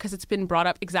bring it up because it's been brought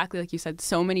up exactly like you said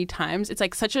so many times. It's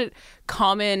like such a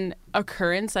common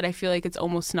occurrence that I feel like it's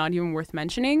almost not even worth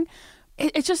mentioning.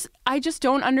 I just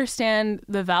don't understand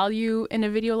the value in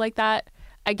a video like that.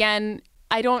 Again,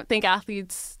 I don't think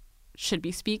athletes should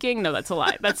be speaking. No, that's a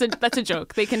lie. That's a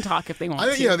joke. They can talk if they want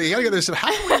to. Yeah, they gotta get this.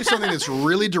 How can we do something that's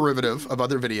really derivative of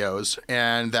other videos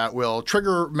and that will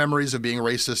trigger memories of being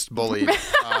racist, bullied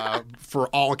for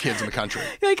all kids in the country?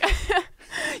 Like,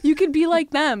 you could be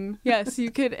like them. Yes, you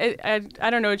could. I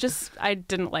don't know. I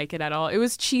didn't like it at all. It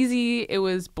was cheesy. It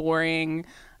was boring.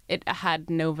 It had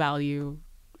no value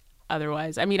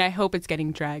otherwise. I mean, I hope it's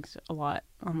getting dragged a lot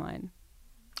online.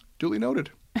 Duly noted.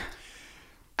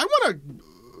 I want to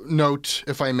note,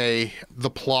 if I may, the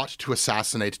plot to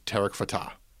assassinate Tariq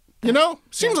Fatah. You know,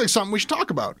 seems like something we should talk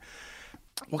about.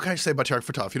 What can I say about Tariq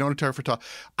Fatah? If you don't know Tariq Fatah,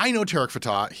 I know Tariq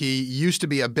Fatah. He used to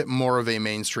be a bit more of a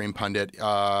mainstream pundit.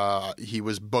 He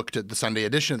was booked at the Sunday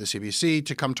edition of the CBC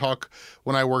to come talk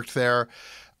when I worked there.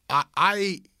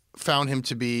 I found him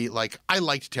to be like, I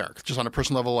liked Tariq just on a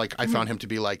personal level. Like, I found him to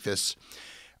be like this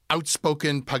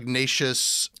outspoken,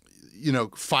 pugnacious,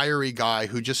 fiery guy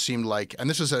who just seemed like, and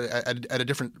this was at a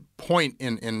different point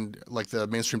in like the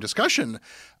mainstream discussion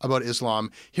about Islam.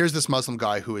 Here's this Muslim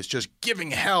guy who is just giving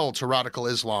hell to radical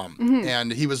Islam.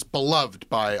 And he was beloved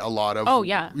by a lot of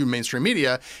mainstream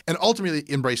media and ultimately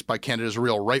embraced by Canada's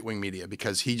real right-wing media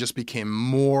because he just became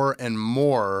more and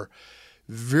more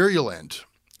virulent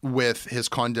with his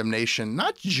condemnation,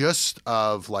 not just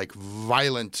of like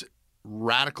violent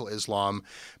radical Islam,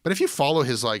 but if you follow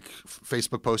his like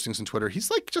Facebook postings and Twitter,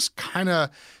 he's like just kind of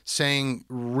saying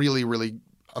really, really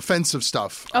offensive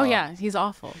stuff. Oh yeah, he's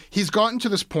awful. He's gotten to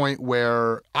this point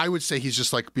where I would say he's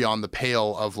just like beyond the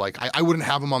pale of like, I wouldn't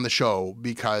have him on the show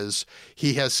because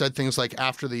he has said things like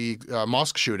after the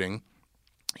mosque shooting,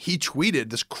 he tweeted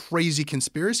this crazy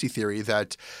conspiracy theory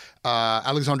that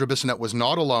Alexandre Bissonnette was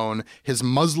not alone. His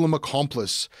Muslim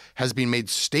accomplice has been made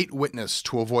state witness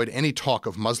to avoid any talk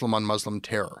of Muslim-on-Muslim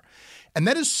terror. And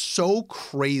that is so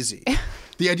crazy.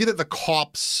 The idea that the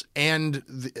cops and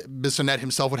Bissonnette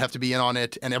himself would have to be in on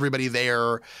it and everybody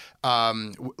there,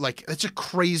 it's a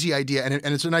crazy idea. And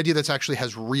it's an idea that actually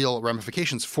has real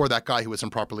ramifications for that guy who was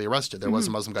improperly arrested. There was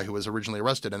a Muslim guy who was originally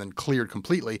arrested and then cleared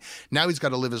completely. Now he's got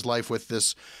to live his life with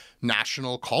this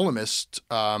national columnist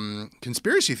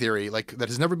conspiracy theory that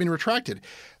has never been retracted.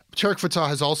 Tariq Fatah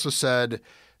has also said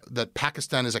that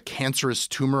Pakistan is a cancerous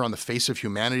tumor on the face of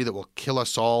humanity that will kill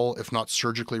us all if not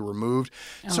surgically removed.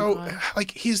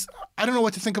 I don't know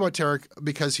what to think about Tariq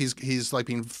because he's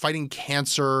been fighting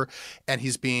cancer and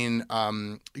he's been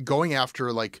going after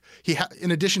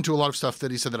in addition to a lot of stuff that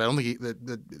he said that I don't think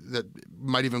that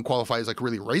might even qualify as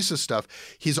really racist stuff.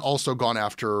 He's also gone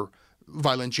after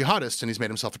violent jihadists and he's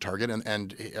made himself a target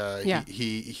and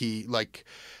he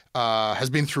has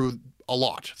been through a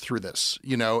lot through this,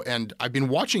 and I've been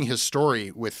watching his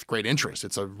story with great interest.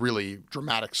 It's a really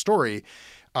dramatic story.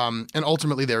 And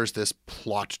ultimately there's this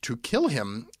plot to kill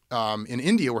him in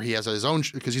India where he has his own,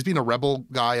 because he's been a rebel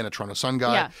guy and a Toronto Sun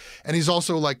guy. Yeah. And he's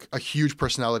also a huge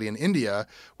personality in India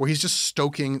where he's just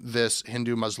stoking this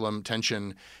Hindu-Muslim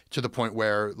tension to the point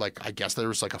where I guess there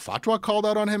was a fatwa called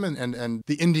out on him and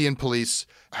the Indian police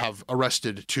have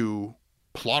arrested 2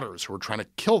 plotters who were trying to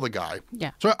kill the guy.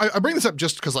 Yeah. So I bring this up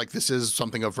just because this is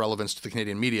something of relevance to the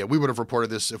Canadian media. We would have reported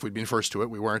this if we'd been first to it.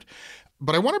 We weren't.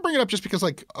 But I want to bring it up just because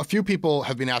a few people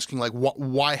have been asking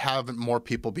why haven't more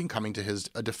people been coming to his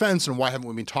defense and why haven't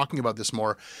we been talking about this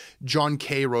more? John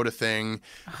Kay wrote a thing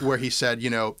where he said, we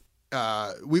like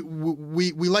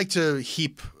to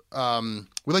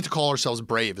we like to call ourselves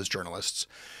brave as journalists.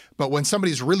 But when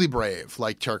somebody's really brave,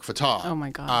 like Tariq Fatah, oh my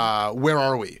God, where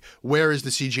are we? Where is the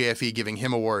CJFE giving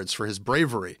him awards for his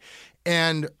bravery?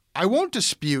 And I won't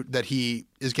dispute that he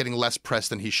is getting less press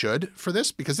than he should for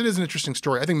this because it is an interesting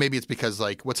story. I think maybe it's because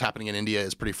what's happening in India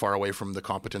is pretty far away from the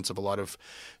competence of a lot of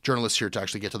journalists here to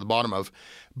actually get to the bottom of.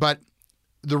 But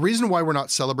the reason why we're not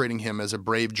celebrating him as a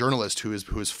brave journalist who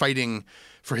is fighting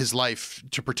for his life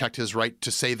to protect his right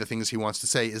to say the things he wants to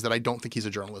say is that I don't think he's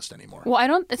a journalist anymore.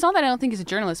 Well, it's not that I don't think he's a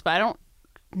journalist, but I don't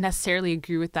necessarily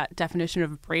agree with that definition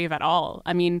of brave at all.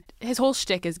 I mean, his whole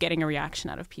shtick is getting a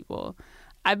reaction out of people.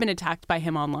 I've been attacked by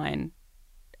him online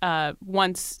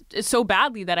once so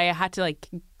badly that I had to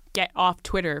get off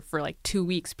Twitter for 2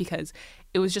 weeks because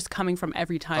it was just coming from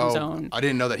every time zone. I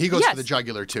didn't know that. He goes for the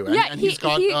jugular too. And, he's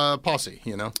got a posse,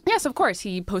 Yes, of course.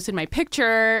 He posted my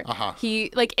picture.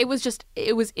 It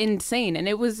was insane. And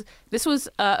this was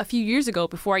a few years ago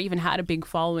before I even had a big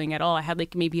following at all. I had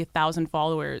maybe 1,000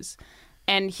 followers.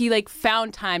 And he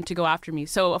he time to go after me.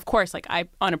 So of course, I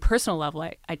on a personal level,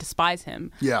 I despise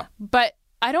him. Yeah. But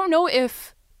I don't know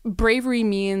if bravery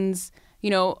means,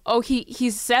 he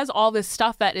says all this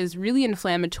stuff that is really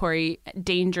inflammatory,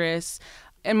 dangerous,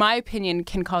 in my opinion,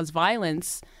 can cause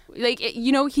violence.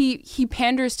 He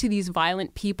panders to these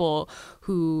violent people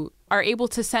who are able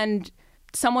to send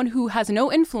someone who has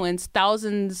no influence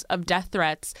thousands of death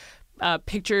threats,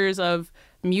 pictures of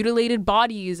mutilated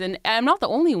bodies. And I'm not the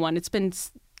only one.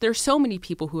 There's so many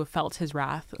people who have felt his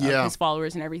wrath, his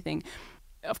followers and everything.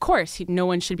 Of course, no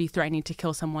one should be threatening to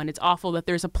kill someone. It's awful that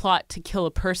there's a plot to kill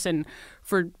a person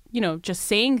for, just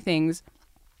saying things.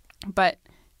 But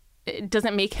it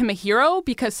doesn't make him a hero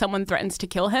because someone threatens to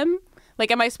kill him.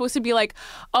 Am I supposed to be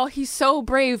oh, he's so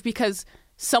brave because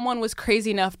someone was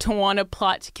crazy enough to want to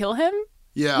plot to kill him?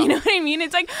 Yeah. You know what I mean?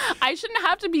 It's I shouldn't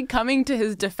have to be coming to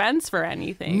his defense for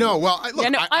anything. No, well,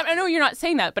 I know you're not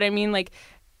saying that, but I mean,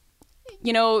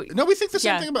 No, we think the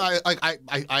same thing about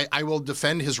I will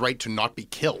defend his right to not be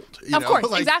killed. Of course,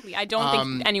 exactly. I don't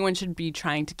think anyone should be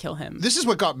trying to kill him. This is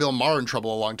what got Bill Maher in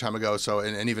trouble a long time ago. So,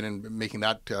 and even in making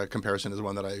that comparison is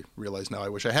one that I realize now I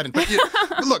wish I hadn't. But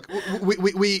look,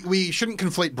 we shouldn't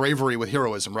conflate bravery with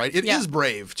heroism, right? It is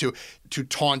brave to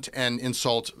taunt and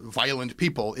insult violent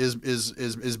people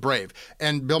is brave.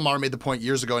 And Bill Maher made the point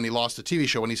years ago, and he lost a TV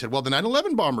show, and he said, well, the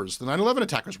 9/11 bombers, the 9/11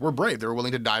 attackers were brave. They were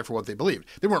willing to die for what they believed.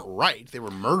 They weren't right. They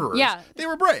were murderers. Yeah. They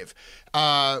were brave.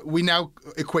 We now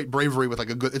equate bravery with a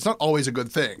good, it's not always a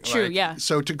good thing. True, right? Yeah.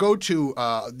 So to go to,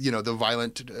 the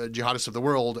violent jihadists of the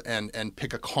world and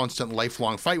pick a constant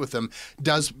lifelong fight with them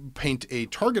does paint a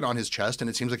target on his chest, and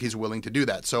it seems like he's willing to do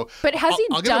that. So but has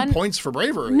I'll give him points for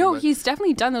bravery. No, he's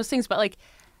definitely done those things, but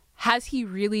has he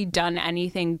really done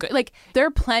anything good? There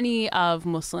are plenty of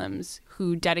Muslims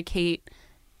who dedicate,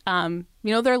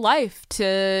 their life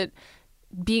to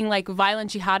being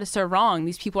violent jihadists are wrong.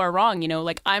 These people are wrong.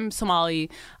 I'm Somali.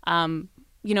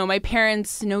 you know, my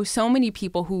parents know so many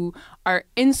people who are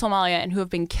in Somalia and who have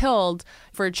been killed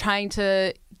for trying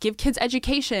to give kids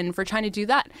education, for trying to do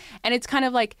that. And it's kind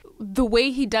of like the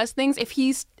way he does things. If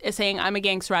he's saying, I'm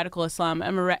against radical Islam,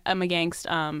 I'm against,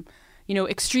 you know,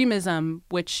 extremism,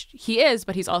 which he is,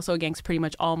 but he's also against pretty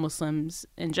much all Muslims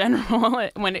in general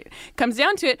when it comes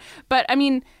down to it. But I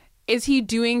mean, is he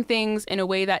doing things in a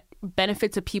way that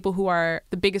benefits the people who are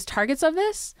the biggest targets of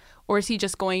this? Or is he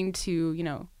just going to, you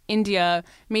know, India,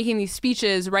 making these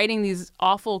speeches, writing these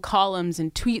awful columns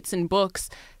and tweets and books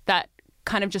that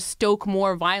kind of just stoke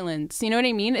more violence? You know what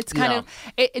I mean? It's kind of,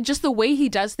 it just the way he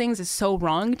does things is so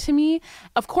wrong to me.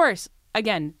 Of course,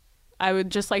 again, I would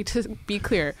just like to be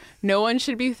clear. No one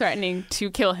should be threatening to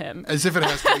kill him. As if it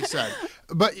has to be said.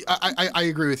 But I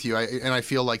agree with you. And I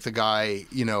feel like the guy,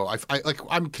 you know,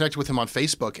 I'm connected with him on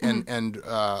Facebook and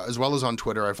as well as on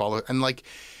Twitter. I follow. And like,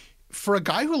 for a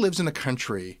guy who lives in a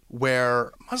country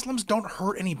where Muslims don't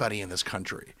hurt anybody in this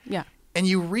country. Yeah. And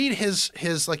you read his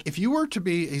like, if you were to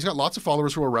be, he's got lots of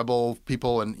followers who are rebel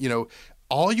people. And, you know,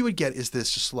 all you would get is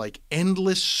this just like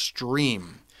endless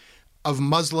stream of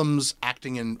Muslims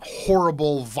acting in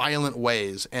horrible, violent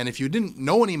ways. And if you didn't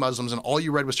know any Muslims and all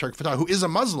you read was Tariq Fatah, who is a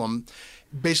Muslim,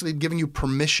 basically giving you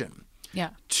permission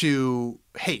to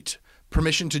hate,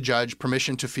 permission to judge,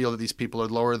 permission to feel that these people are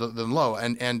lower than low,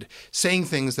 and saying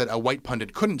things that a white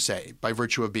pundit couldn't say by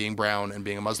virtue of being brown and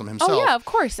being a Muslim himself. Oh, yeah, of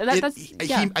course.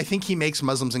 I think he makes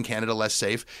Muslims in Canada less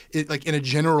safe, like in a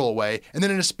general way. And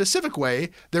then in a specific way,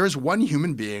 there is one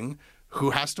human being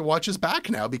who has to watch his back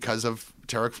now because of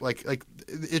Tariq.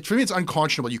 For me, it's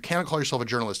unconscionable. You cannot call yourself a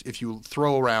journalist if you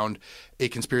throw around a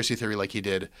conspiracy theory like he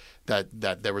did, that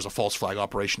there was a false flag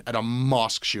operation at a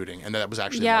mosque shooting and that was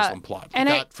actually a Muslim plot.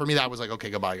 And for me, that was like, okay,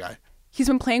 goodbye, guy. He's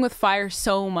been playing with fire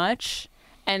so much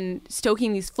and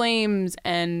stoking these flames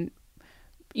and,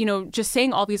 you know, just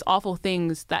saying all these awful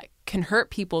things that can hurt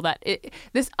people, that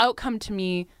this outcome to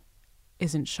me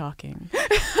isn't shocking.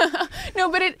 No,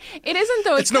 but it isn't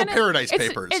though. It's no Paradise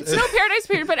Papers. It's no Paradise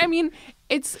Papers, but I mean,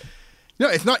 it's... No,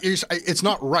 it's not. It's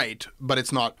not right, but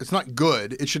it's not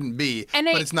good. It shouldn't be, but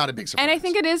it's not a big surprise. And I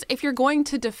think it is, if you're going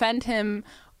to defend him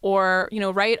or, you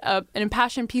know, write an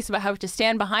impassioned piece about how to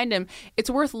stand behind him, it's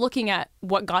worth looking at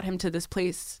what got him to this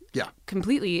place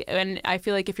completely. And I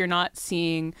feel like if you're not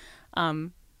seeing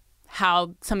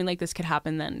how something like this could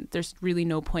happen, then there's really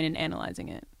no point in analyzing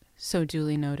it. So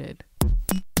duly noted.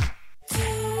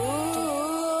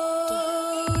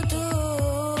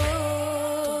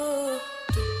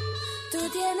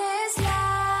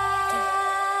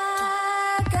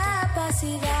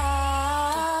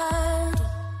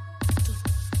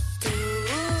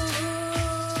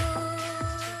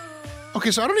 Okay,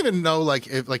 so I don't even know,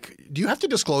 do you have to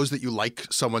disclose that you like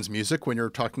someone's music when you're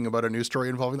talking about a news story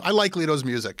involving them? I like Leto's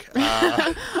music.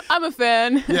 I'm a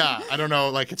fan. Yeah, I don't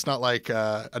know, it's not like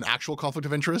an actual conflict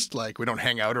of interest, like we don't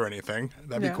hang out or anything.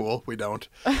 That'd be cool. We don't.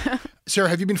 Sarah,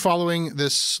 have you been following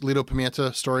this Leto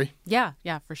Pimienta story? Yeah,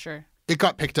 for sure. It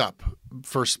got picked up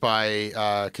first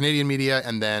by Canadian media,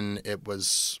 and then it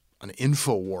was an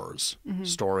InfoWars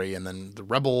story, and then the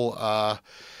Rebel...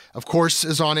 of course,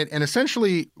 is on it. And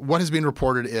essentially what has been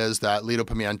reported is that Leto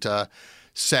Pimienta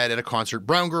said at a concert,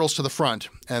 "Brown girls to the front,"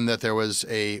 and that there was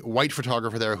a white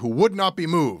photographer there who would not be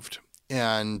moved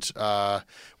and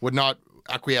would not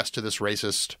acquiesce to this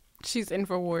racist. She's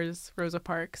InfoWars Rosa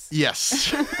Parks.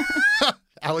 Yes.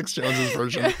 Alex Jones's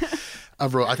version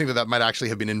of Rosa. I think that might actually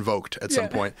have been invoked at some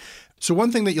point. So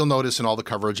one thing that you'll notice in all the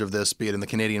coverage of this, be it in the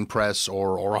Canadian press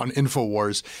or on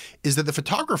InfoWars, is that the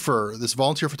photographer, this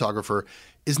volunteer photographer,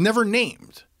 is never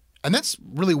named. And that's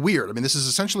really weird. I mean, this is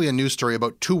essentially a news story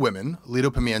about two women,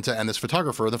 Leto Pimienta and this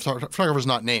photographer. The photographer's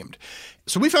not named.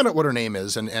 So we found out what her name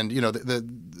is. And you know,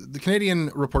 the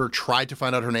Canadian reporter tried to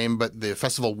find out her name, but the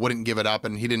festival wouldn't give it up,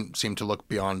 and he didn't seem to look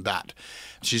beyond that.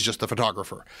 She's just the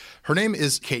photographer. Her name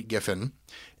is Kate Giffen.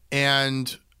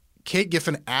 And Kate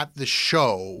Giffen at the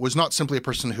show was not simply a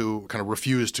person who kind of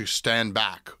refused to stand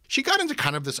back. She got into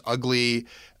kind of this ugly,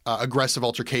 aggressive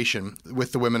altercation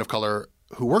with the women of color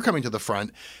who were coming to the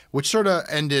front, which sort of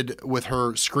ended with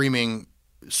her screaming,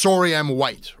 "Sorry, I'm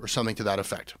white," or something to that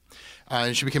effect.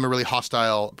 And she became a really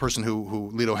hostile person who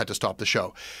Leto had to stop the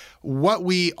show. What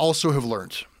we also have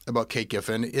learned about Kate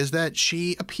Giffen is that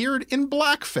she appeared in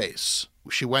blackface.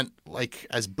 She went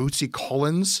as Bootsy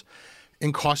Collins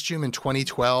in costume in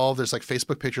 2012. There's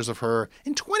Facebook pictures of her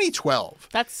in 2012.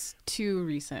 That's too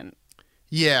recent.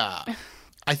 Yeah.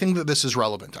 I think that this is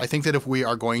relevant. I think that if we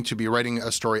are going to be writing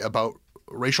a story about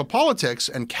racial politics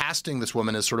and casting this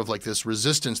woman as sort of like this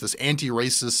resistance, this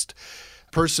anti-racist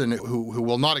person who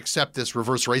will not accept this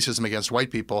reverse racism against white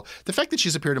people, the fact that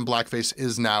she's appeared in blackface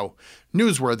is now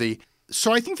newsworthy.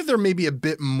 So I think that there may be a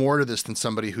bit more to this than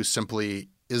somebody who simply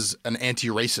is an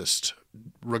anti-racist,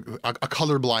 a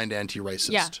colorblind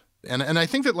anti-racist. Yeah. And I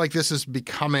think that like this is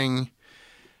becoming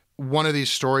one of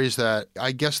these stories that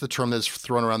I guess the term that's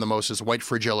thrown around the most is white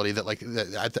fragility, that like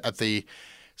at the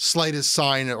slightest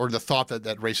sign or the thought that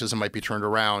racism might be turned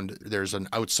around, there's an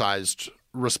outsized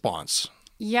response.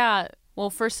 Yeah. Well,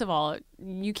 first of all,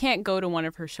 you can't go to one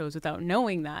of her shows without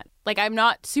knowing that. Like, I'm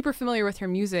not super familiar with her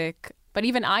music, but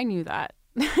even I knew that.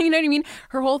 You know what I mean?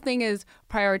 Her whole thing is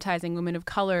prioritizing women of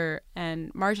color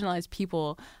and marginalized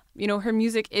people. You know, her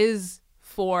music is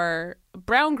for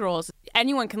brown girls.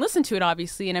 Anyone can listen to it,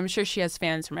 obviously, and I'm sure she has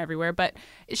fans from everywhere, but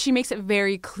she makes it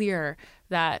very clear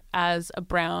that as a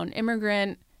brown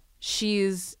immigrant,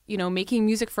 she's, you know, making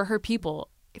music for her people.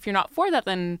 If you're not for that,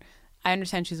 then I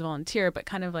understand she's a volunteer, but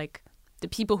kind of like the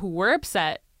people who were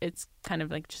upset, it's kind of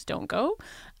like just don't go.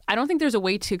 I don't think there's a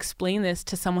way to explain this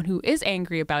to someone who is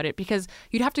angry about it, because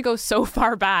you'd have to go so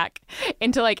far back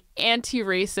into like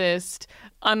anti-racist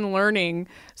unlearning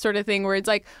sort of thing where it's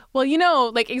like, well, you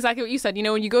know, like exactly what you said, you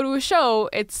know, when you go to a show,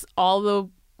 it's all the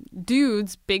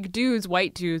dudes, big dudes,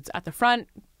 white dudes at the front.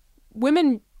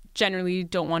 Women generally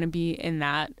don't want to be in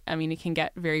that. I mean, it can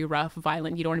get very rough,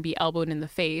 violent. You don't want to be elbowed in the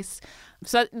face.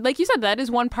 So like you said, that is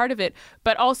one part of it.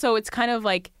 But also it's kind of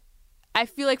like, I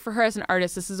feel like for her as an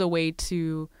artist, this is a way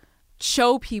to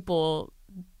show people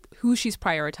who she's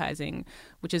prioritizing,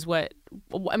 which is what,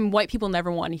 I mean, white people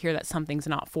never want to hear that something's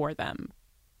not for them,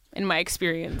 in my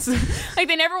experience. Like,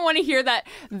 they never want to hear that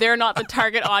they're not the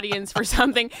target audience for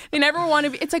something. They never want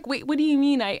to be, it's like, wait, what do you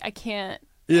mean I can't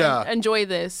enjoy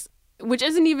this? Which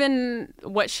isn't even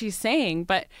what she's saying.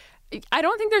 But I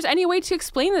don't think there's any way to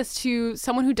explain this to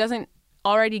someone who doesn't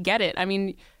already get it. I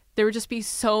mean, there would just be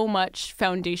so much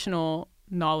foundational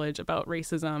knowledge about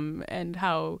racism and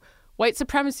how white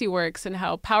supremacy works and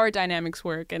how power dynamics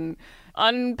work and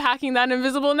unpacking that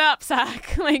invisible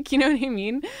knapsack. Like, you know what I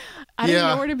mean? I don't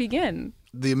know where to begin.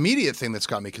 The immediate thing that's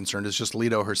got me concerned is just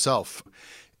Leto herself.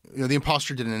 You know, The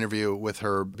Imposter did an interview with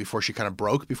her before she kind of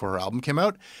broke, before her album came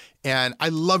out. And I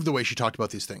love the way she talked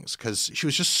about these things because she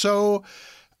was just so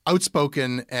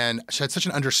outspoken, and she had such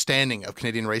an understanding of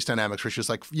Canadian race dynamics where she was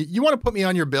like, you want to put me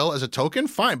on your bill as a token?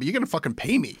 Fine, but you're going to fucking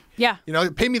pay me. Yeah. You know,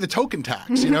 pay me the token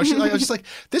tax. You know, I was just like,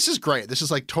 this is great. This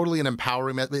is like totally an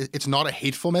empowering message. It's not a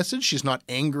hateful message. She's not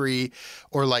angry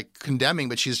or like condemning,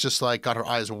 but she's just like got her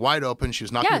eyes wide open.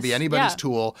 She's not going to be anybody's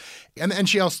tool. And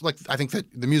she also, like, I think that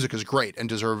the music is great and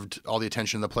deserved all the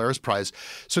attention in the Polaris Prize.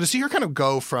 So to see her kind of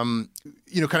go from,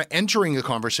 you know, kind of entering the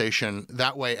conversation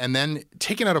that way and then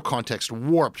taken out of context,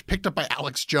 warped, picked up by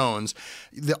Alex Jones,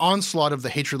 the onslaught of the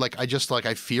hatred, like,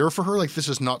 I fear for her. Like, this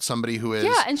is not somebody who is...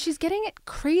 Yeah, and she's getting it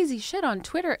crazy shit on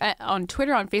Twitter, on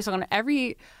Facebook, on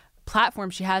every platform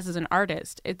she has as an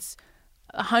artist. It's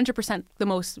 100% the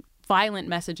most violent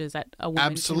messages that a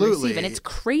woman can receive, and it's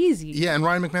crazy. Yeah, and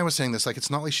Ryan McMahon was saying this, like, it's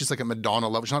not like she's like at Madonna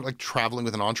level. She's not like traveling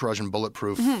with an entourage and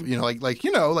bulletproof, you know,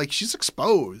 like she's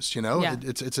exposed, you know? Yeah.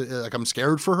 It's like, I'm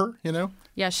scared for her, you know?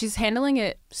 Yeah, she's handling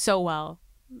it so well.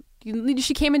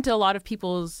 She came into a lot of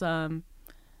people's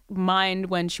mind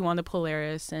when she won the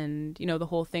Polaris, and, you know, the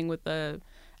whole thing with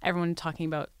everyone talking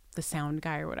about the sound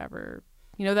guy or whatever,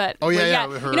 you know, that. Oh yeah.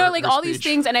 Her, you know, like all speech. These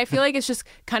things, and I feel like it's just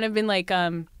kind of been like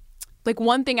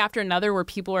one thing after another where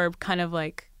people are kind of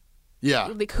like,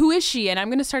 like, who is she? And I'm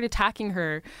going to start attacking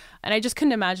her. And I just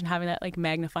couldn't imagine having that like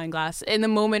magnifying glass in the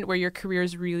moment where your career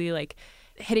is really like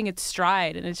hitting its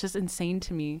stride, and it's just insane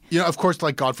to me. You know, of course,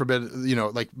 like, God forbid, you know,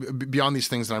 like beyond these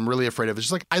things that I'm really afraid of, it's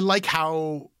just like, I like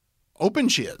how open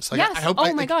she is. Like, yes. I hope,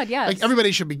 my God, yes. Like,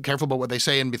 everybody should be careful about what they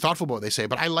say and be thoughtful about what they say,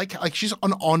 but I like she's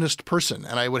an honest person,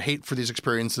 and I would hate for these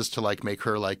experiences to like make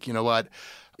her like, you know what,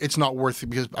 it's not worth it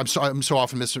because I'm so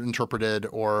often misinterpreted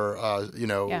or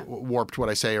warped what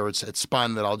I say, or it's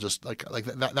spun that I'll just like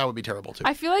that would be terrible too.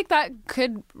 I feel like that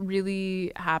could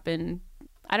really happen.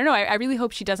 I don't know. I really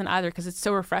hope she doesn't either, because it's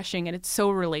so refreshing and it's so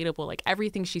relatable. Like,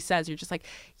 everything she says, you're just like,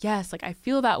 yes, like, I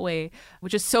feel that way,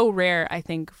 which is so rare, I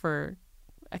think, for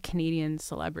a Canadian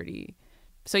celebrity.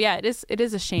 So yeah, it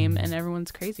is a shame, and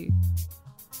everyone's crazy.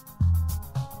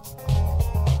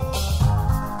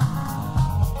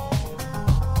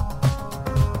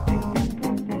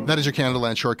 That is your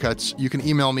Canadaland Shortcuts. You can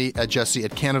email me at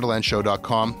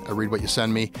jesse@canadalandshow.com. I read what you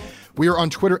send me. We are on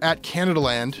Twitter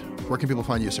 @Canadaland. Where can people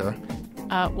find you, Sarah?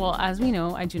 Well, as we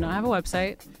know, I do not have a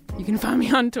website. You can find me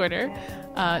on Twitter,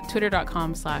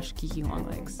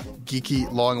 twitter.com/geekylonglegs. Geeky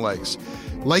Longlegs.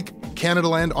 Like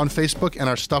Canadaland on Facebook, and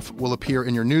our stuff will appear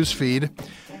in your news feed.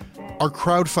 Our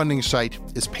crowdfunding site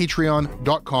is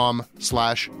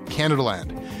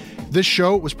patreon.com/Canadaland. This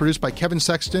show was produced by Kevin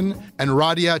Sexton and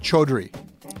Radia Chaudhry.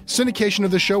 Syndication of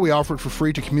this show, we offer it for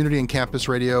free to community and campus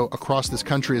radio across this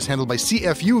country, is handled by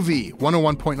CFUV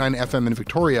 101.9 FM in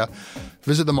Victoria.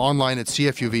 Visit them online at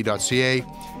cfuv.ca.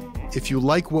 If you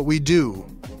like what we do,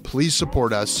 please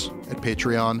support us at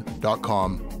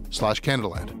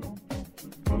patreon.com/Canadaland.